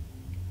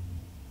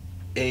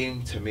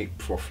aim to make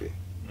profit.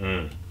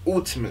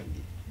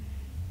 Ultimately,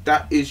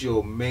 that is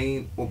your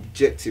main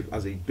objective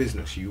as a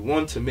business. You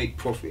want to make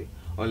profit.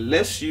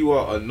 Unless you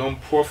are a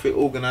non-profit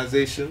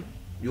organization,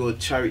 you're a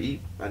charity,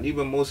 and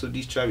even most of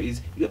these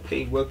charities, you're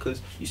paying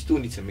workers, you still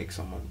need to make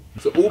some money.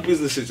 So all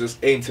businesses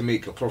just aim to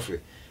make a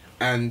profit.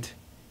 And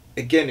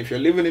again, if you're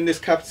living in this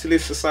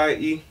capitalist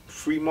society,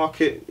 free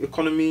market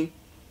economy,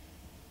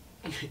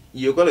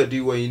 you're gonna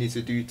do what you need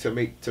to do to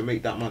make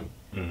that money.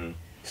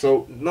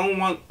 So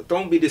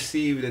don't be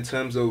deceived in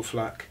terms of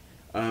like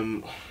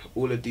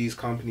all of these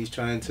companies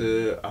trying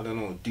to, I don't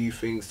know, do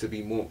things to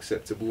be more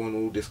acceptable and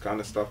all this kind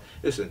of stuff.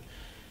 Listen,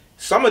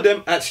 some of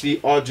them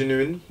actually are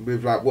genuine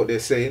with like what they're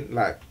saying,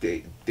 like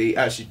they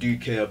actually do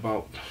care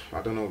about,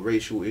 I don't know,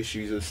 racial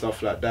issues and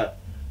stuff like that.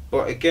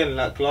 But again,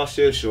 like last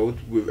year showed,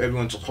 with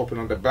everyone just hopping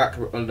on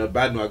the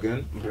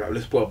bandwagon, like,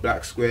 let's put a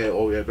black square,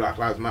 or Black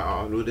Lives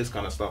Matter and all this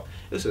kind of stuff.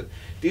 Listen,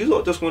 these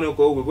lot just want to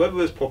go with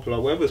whether it's popular,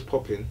 whether it's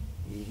popping,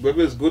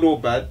 whether it's good or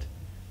bad,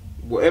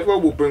 whatever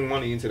will bring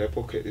money into their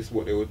pocket is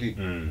what they will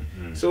do.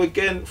 So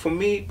again, for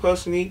me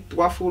personally, do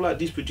I feel like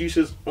these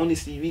producers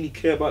honestly really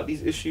care about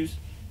these issues?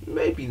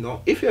 Maybe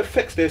not. If it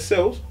affects their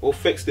sales or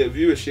affects their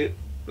viewership,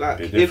 like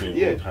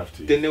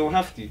then they will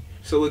have to.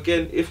 So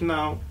again, if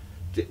now,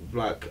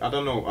 like, I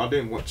don't know, I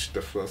didn't watch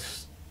the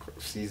first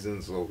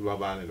seasons of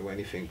Love Island or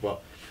anything,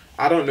 but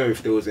I don't know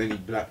if there was any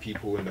black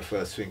people in the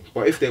first thing.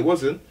 But if there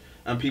wasn't,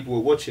 and people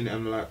were watching it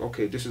and like,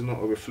 okay, this is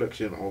not a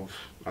reflection of,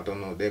 I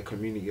don't know, their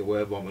community or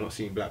whatever, we're not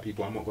seeing black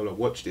people, I'm not gonna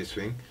watch this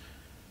thing,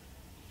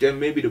 then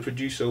maybe the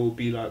producer will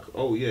be like,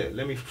 oh yeah,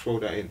 let me throw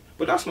that in.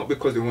 But that's not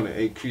because they want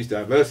to increase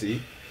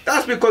diversity,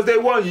 that's because they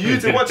want you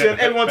to watch it and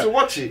everyone to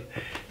watch it.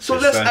 So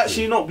let's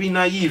actually not be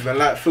naive and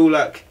like feel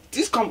like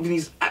these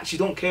companies actually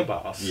don't care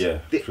about us. They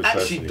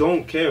actually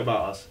don't care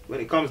about us when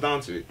it comes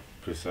down to it.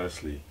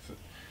 Precisely.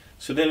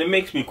 So then it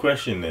makes me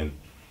question then,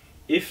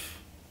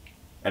 if,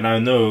 and I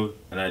know,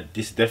 and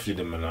this is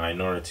definitely the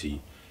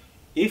minority,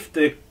 if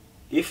the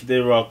if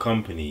there are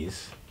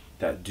companies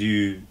that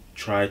do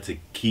try to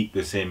keep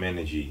the same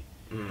energy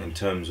in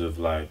terms of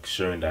like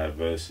showing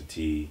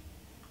diversity,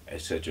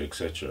 etc.,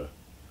 etc.,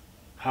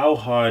 how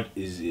hard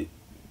is it,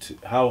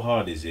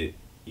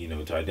 you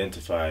know, to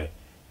identify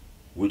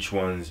which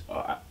ones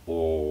are,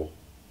 or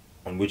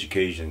on which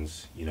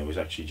occasions, you know, is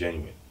actually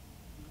genuine?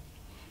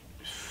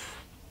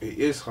 It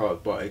is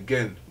hard, but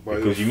again,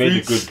 because you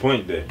made a good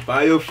point there.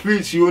 By your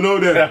fruits, you will know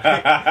them.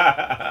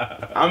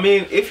 I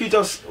mean, if you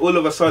just all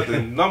of a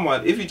sudden,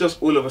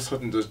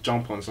 just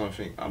jump on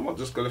something, I'm not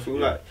just gonna feel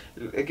like,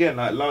 again,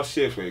 like last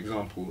year, for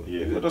example,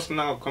 if you're just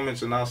now coming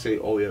to now say,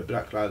 oh yeah,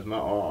 Black Lives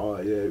Matter,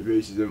 oh yeah,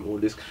 racism, all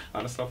this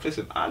kind of stuff.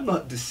 Listen, I'm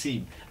not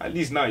deceived. At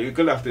least now you're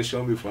gonna have to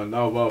show me for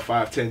now about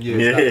 5-10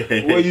 years.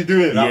 Like, what are you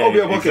doing? Like,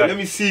 okay, let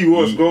me see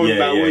what's going,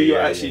 what you're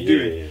actually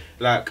doing.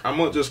 Like, I'm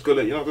not just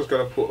gonna, you're not just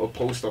gonna put a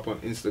post up on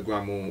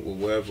Instagram or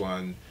wherever,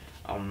 and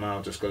I'm now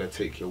just gonna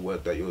take your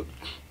word that you're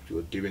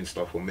doing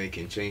stuff or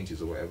making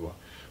changes or whatever.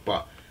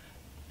 But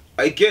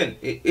again,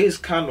 it is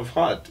kind of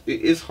hard. It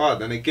is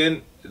hard, and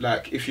again,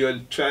 like if you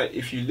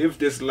live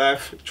this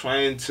life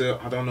trying to,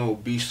 I don't know,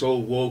 be so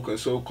woke and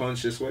so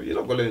conscious, well, you're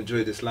not gonna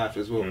enjoy this life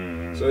as well.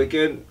 So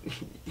again,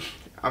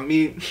 I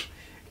mean,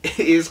 it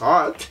is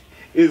hard.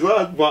 It's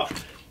hard, but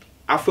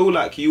I feel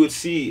like you would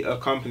see a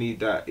company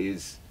that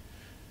is.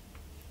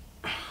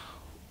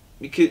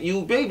 Because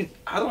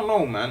I don't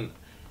know, man.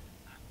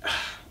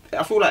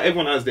 I feel like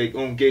everyone has their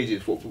own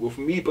gauges. For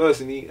me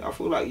personally, I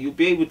feel like you'll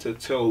be able to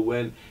tell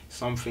when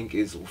something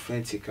is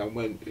authentic and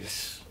when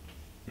it's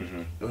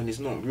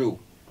not real.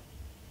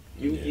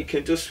 You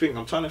can just think.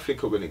 I'm trying to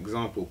think of an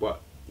example,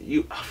 but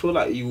I feel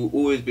like you will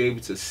always be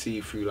able to see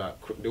through. Like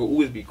there will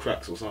always be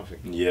cracks or something.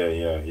 Yeah.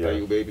 That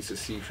you'll be able to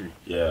see through.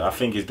 Yeah, I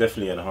think it's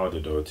definitely harder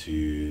though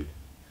to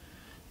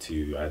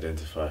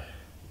identify.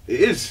 It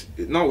is.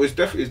 No, it's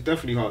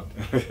definitely hard.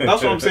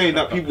 That's what I'm saying.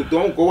 That people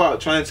don't go out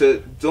trying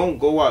to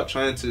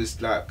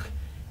like.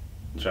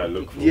 Try to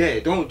look for. Yeah,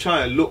 don't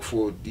try and look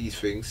for these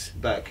things.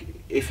 Like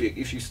if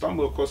you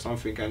stumble across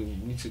something and you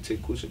need to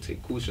take caution.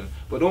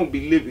 But don't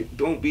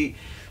be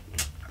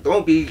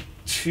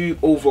too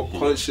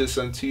overconscious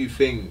and too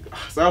thing.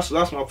 That's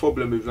my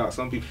problem with like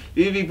some people.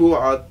 These people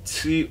are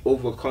too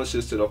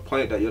overconscious to the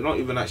point that you're not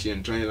even actually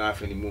enjoying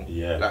life anymore.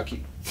 Yeah. Like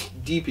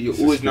deeper, you're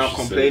always now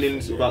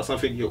complaining about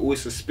something. You're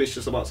always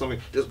suspicious about something.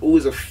 There's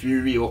always a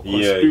fury or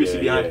conspiracy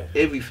behind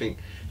everything.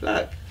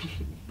 Like,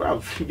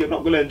 bruv, you're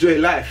not gonna enjoy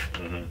life.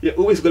 You're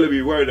always gonna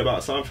be worried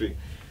about something.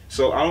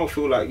 So I don't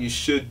feel like you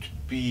should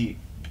be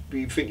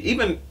thinking.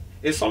 Even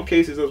in some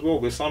cases as well,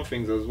 with some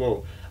things as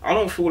well, I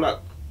don't feel like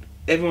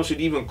everyone should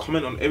even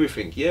comment on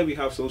everything. Yeah, we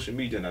have social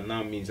media and that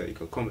now means that you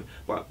can comment,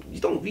 but you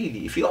don't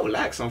really. If you don't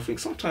like something,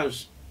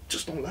 sometimes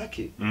just don't like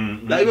it.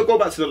 Like even go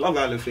back to the Love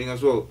Island thing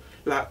as well.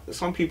 Like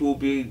some people will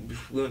be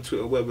on Twitter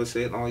or whatever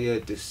saying, oh yeah,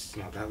 this is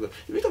not that good.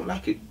 If you don't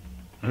like it,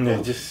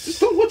 just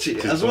don't watch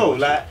it as well.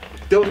 Like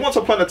there was once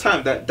upon a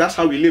time that's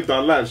how we lived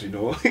our lives, you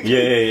know.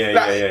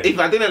 Yeah. If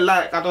I didn't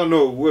like, I don't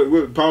know,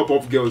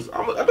 Powerpuff Girls,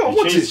 I don't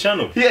watch it.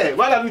 Channel. Yeah,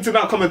 why do I need to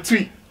now come and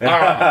tweet?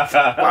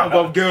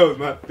 Powerpuff Girls,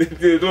 man.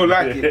 They don't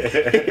like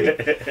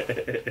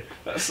it.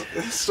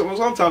 So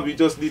sometimes we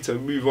just need to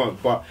move on.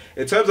 But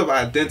in terms of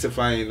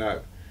identifying,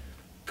 like,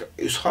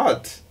 it's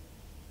hard.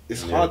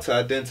 It's hard to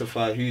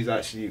identify who's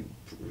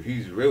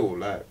real.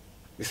 Like,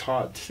 it's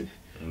hard.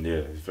 Yeah,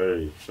 it's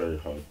very, very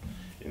hard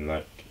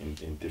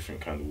in different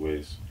kind of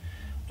ways.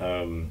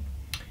 And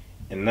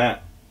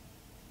that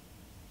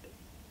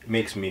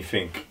makes me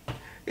think.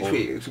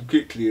 It's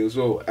quickly as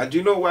well. And do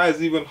you know why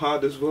it's even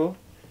hard as well?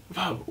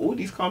 Wow, all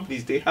these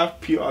companies, they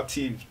have PR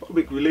teams,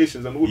 public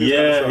relations, and all this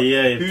kind of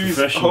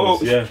stuff.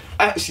 Professionals.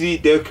 Actually,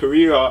 their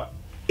career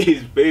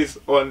is based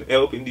on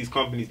helping these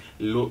companies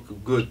look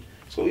good.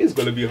 So it's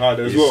gonna be hard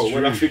as well. True.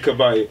 When I think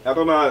about it, I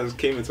don't know how it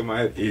came into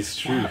my head. It's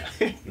true.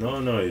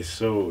 No, it's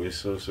so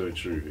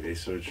true.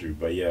 It's so true.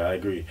 But yeah, I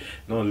agree.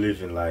 Not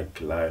living like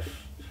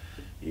life,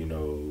 you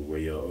know, where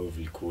you're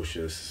overly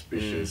cautious,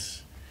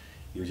 suspicious.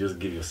 You just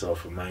give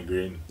yourself a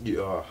migraine.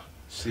 Yeah,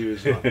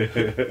 serious man.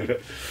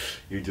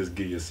 You just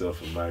give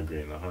yourself a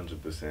migraine,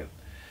 100%.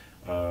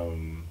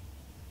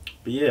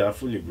 But yeah, I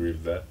fully agree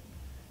with that,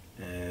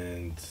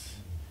 and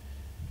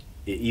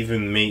it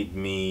even made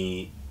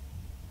me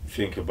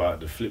think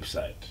about the flip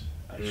side,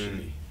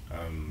 actually,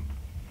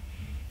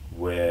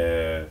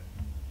 where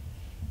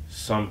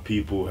some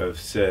people have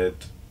said,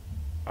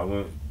 I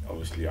don't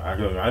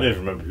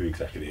remember who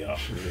exactly they are.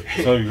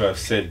 Some people have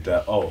said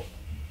that,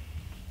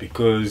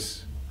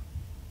 because,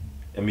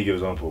 let me give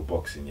an example of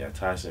boxing,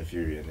 Tyson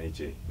Fury and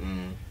AJ,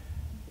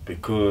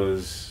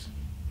 because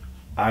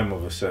I'm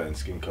of a certain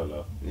skin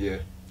color,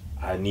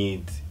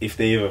 if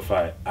they ever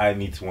fight, I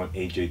need to want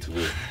AJ to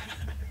win.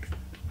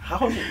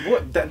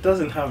 What? That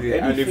doesn't have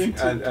anything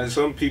and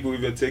some people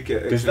even take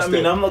it. Does that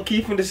mean I'm not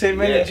keeping the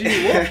same energy?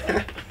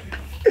 What?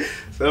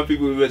 Some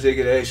people even take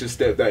an extra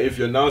step that if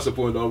you're now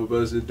supporting the other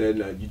person,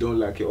 then you don't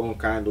like your own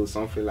kind or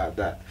something like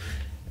that.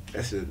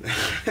 That's it.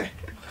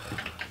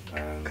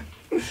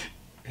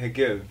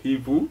 Again,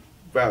 people,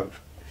 bruv,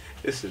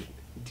 listen,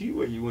 do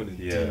what you want to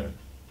do.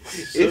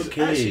 It's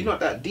actually not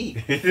that deep.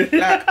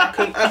 Like, I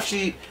can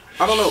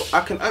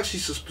actually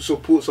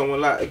support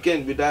someone, like,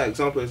 again, with that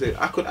example I said,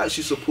 I could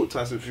actually support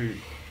Tyson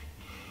Fury.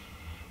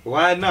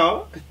 Why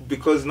now?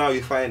 Because now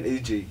you find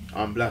AJ,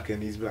 I'm black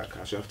and he's black,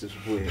 I should have to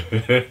support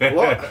him.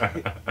 What?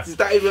 Is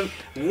that even,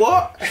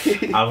 what?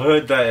 I've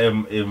heard that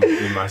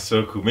in my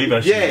circle. Maybe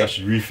I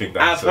should rethink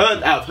that.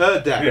 I've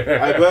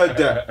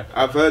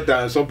heard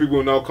that. And some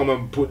people now come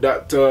and put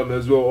that term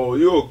as well. Oh,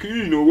 yo,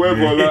 Keen or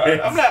whatever.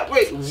 Like, I'm like,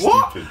 wait,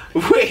 what?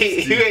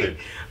 Wait.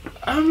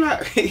 I'm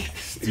like,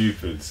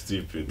 stupid.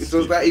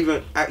 Does that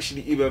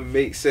even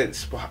make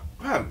sense? But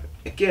man,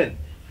 again,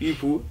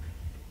 people,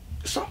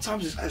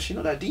 sometimes it's actually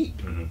not that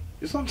deep.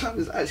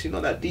 Sometimes it's actually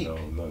not that deep. No,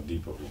 not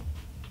deep at all.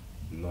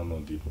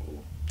 Not deep at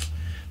all.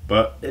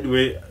 But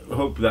anyway, I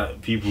hope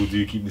that people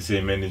do keep the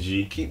same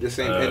energy.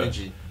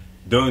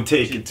 Don't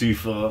take it too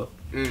far.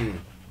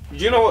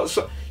 You know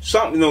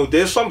what?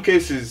 There's some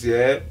cases,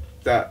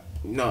 that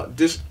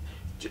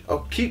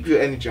keep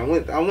your energy. I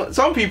want.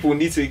 Some people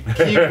need to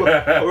keep.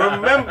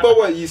 Remember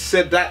what you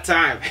said that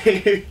time.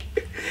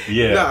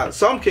 There are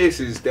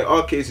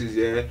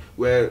cases,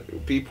 where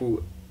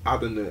people, I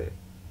don't know.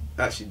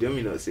 Actually, let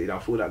me not say that. I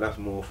feel like that's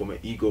more from an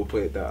ego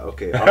point. That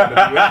okay,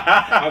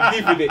 I'm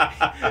keeping it.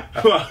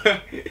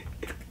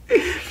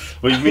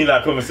 What you mean,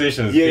 like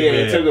conversations?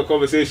 In terms of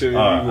conversation.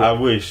 I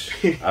wish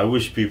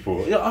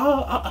people.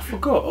 I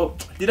forgot. Oh,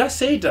 did I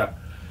say that?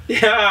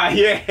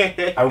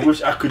 Yeah. I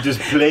wish I could just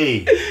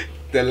play.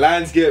 The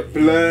lines get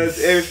blurred.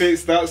 Everything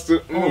starts to.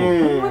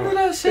 When did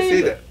I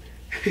say that?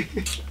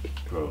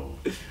 Bro.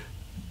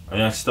 I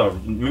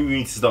mean, we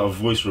need to start a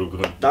voice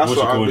recording. That's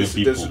what I miss.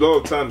 People. There's a lot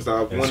of times that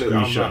I've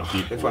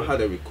wanted. If I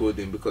had a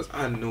recording, because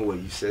I know what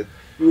you said.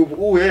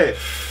 Oh yeah.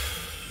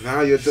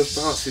 Now you're just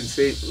dancing.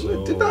 Say,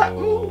 did that?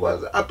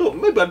 I thought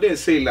maybe I didn't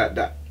say it like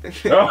that.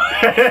 Keep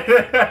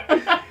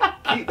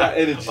that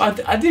energy.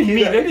 I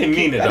didn't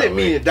mean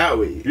it that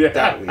way.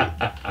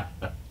 Yeah.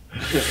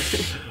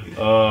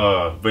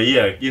 But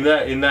yeah,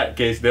 in that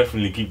case,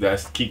 definitely keep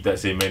that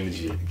same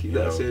energy. Keep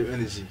that same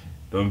energy.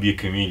 Don't be a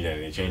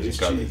chameleon and change your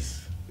colours.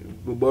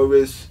 But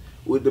Boris,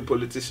 with the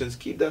politicians,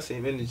 keep that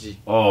same energy.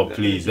 Oh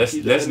please,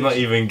 let's not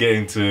even get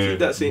into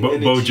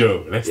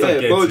Bojo. Let's not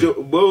get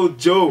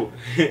Bojo.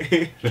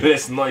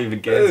 Let's not even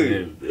get into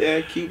him.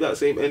 Yeah, keep that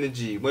same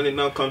energy. When it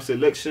now comes to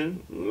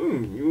election,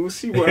 you will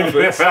see what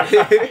happens.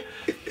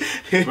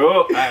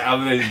 Bro, I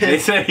mean,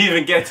 let's not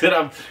even get to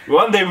that.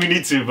 One day we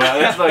need to, but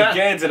let's not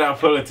get into that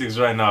politics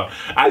right now.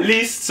 At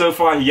least so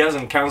far he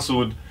hasn't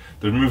cancelled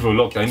the removal of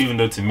lockdown, even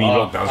though to me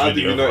lockdown's really over. I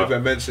didn't not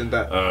even mention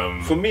that.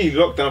 For me,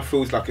 lockdown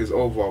feels like it's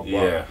over, but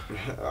yeah.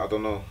 I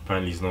don't know.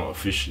 Apparently it's not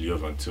officially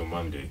over until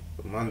Monday.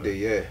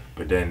 Yeah.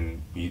 But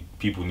then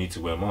people need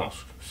to wear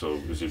masks. So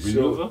is it really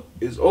over?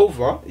 It's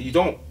over. You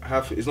don't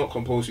have. It's not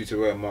compulsory to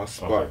wear a mask,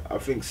 but I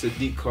think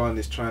Sadiq Khan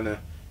is trying to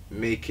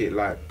make it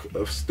like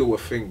still a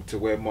thing to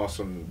wear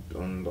masks on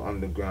the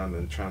underground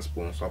and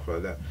transport and stuff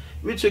like that.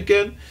 Which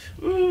again.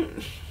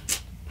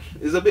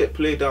 It's a bit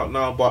played out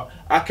now, but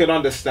I can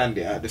understand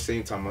it at the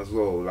same time as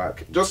well.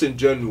 Like, just in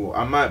general,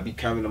 I might be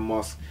carrying a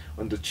mask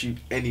on the tube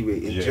anyway,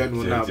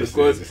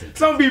 because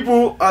some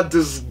people are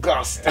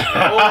disgusting.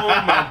 Oh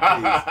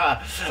my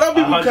days. Some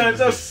people 100%. Can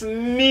just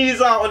sneeze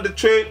out on the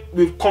train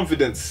with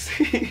confidence.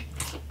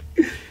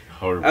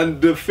 Horrible. And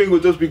the thing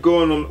will just be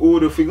going on all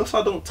the things. That's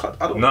why I don't touch.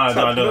 Don't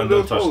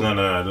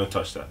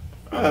touch that.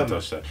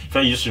 In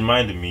fact, you just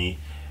reminded me,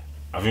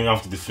 I think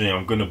after this thing,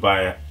 I'm going to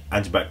buy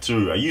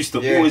antibacterial. I used to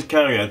always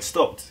carry it. I'd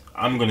stopped.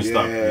 I'm gonna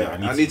stop. Yeah,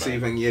 I need to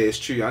even. Yeah, it's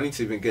true. I need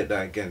to even get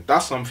that again.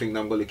 That's something that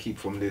I'm gonna keep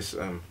from this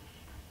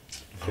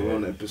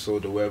Corona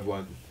episode or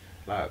whatever.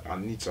 Like, I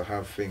need to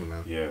have thing,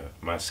 man. Yeah,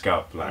 my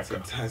scalp like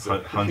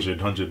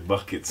 100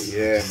 buckets.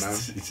 Yeah, man.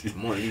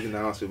 I'm not leaving the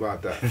house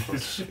without that.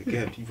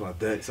 Again, people are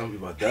dirty. Some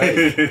people are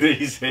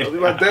dirty. Some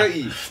people are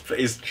dirty. But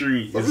it's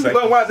true. Some people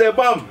don't wipe their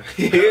bum.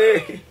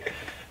 The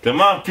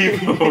amount of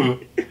people.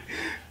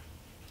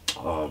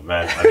 Oh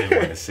man, I didn't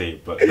want to say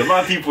it, but the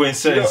amount of people in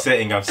certain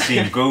settings I've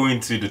seen go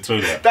into the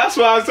toilet. That's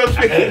what I was just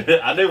thinking.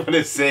 I don't want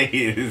to say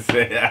it.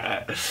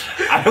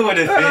 I don't want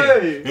to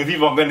say it.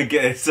 People are going to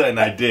get a certain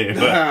idea.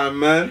 But,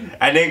 man.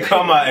 And then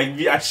come out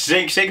and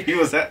shake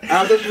people's head.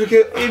 I'm just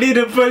thinking, you need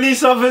a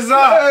police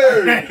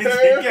officer. You need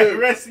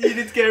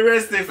to get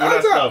arrested for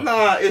that stuff.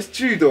 Nah, it's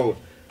true though.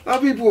 Now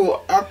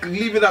people are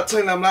leaving that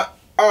toilet, I'm like,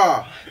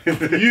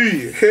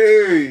 you,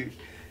 hey,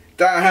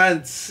 that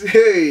hands,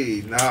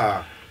 hey,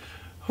 nah.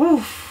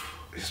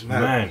 It's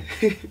man.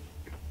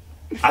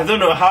 I don't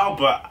know how,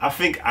 but I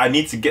think I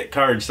need to get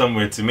courage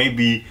somewhere to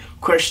maybe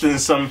question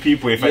some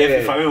people if I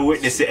ever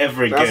witness it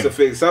ever again. That's the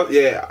thing. So,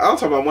 I'll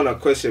talk about one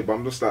question, but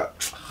I'm just like,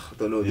 I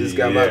don't know. This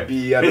guy might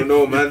be, I don't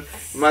know, man.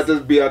 It might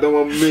just be, I don't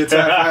want me to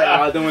fight.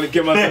 I don't want to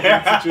get myself in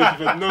a situation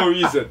for no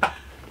reason.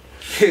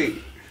 Hey.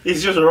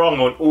 It's just wrong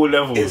on all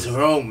levels. It's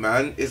wrong,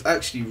 man. It's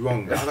actually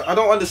wrong. I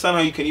don't understand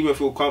how you can even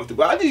feel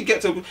comfortable. How do you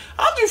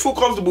feel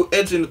comfortable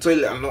entering the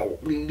toilet and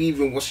not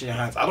leaving washing your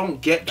hands? I don't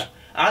get that.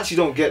 I actually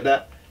don't get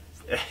that.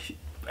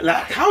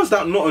 Like, how is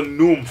that not a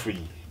norm for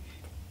you?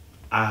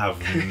 I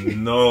have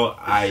no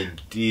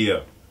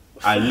idea.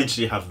 I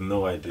literally have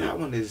no idea. That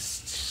one is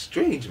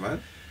strange,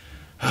 man.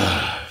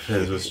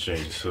 That was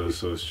strange. So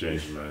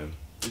strange, man.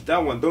 That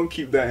one, don't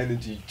keep that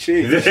energy.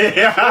 Change. Don't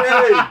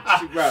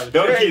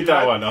keep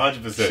that one,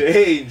 100%.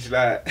 Change,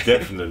 like.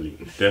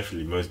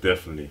 Definitely, most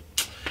definitely.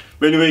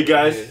 But anyway,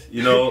 guys,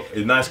 you know,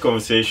 a nice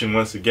conversation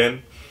once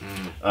again.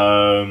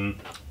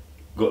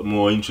 Got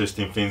more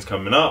interesting things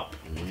coming up.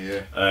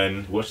 Yeah.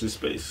 And watch this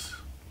space.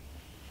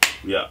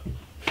 Yeah.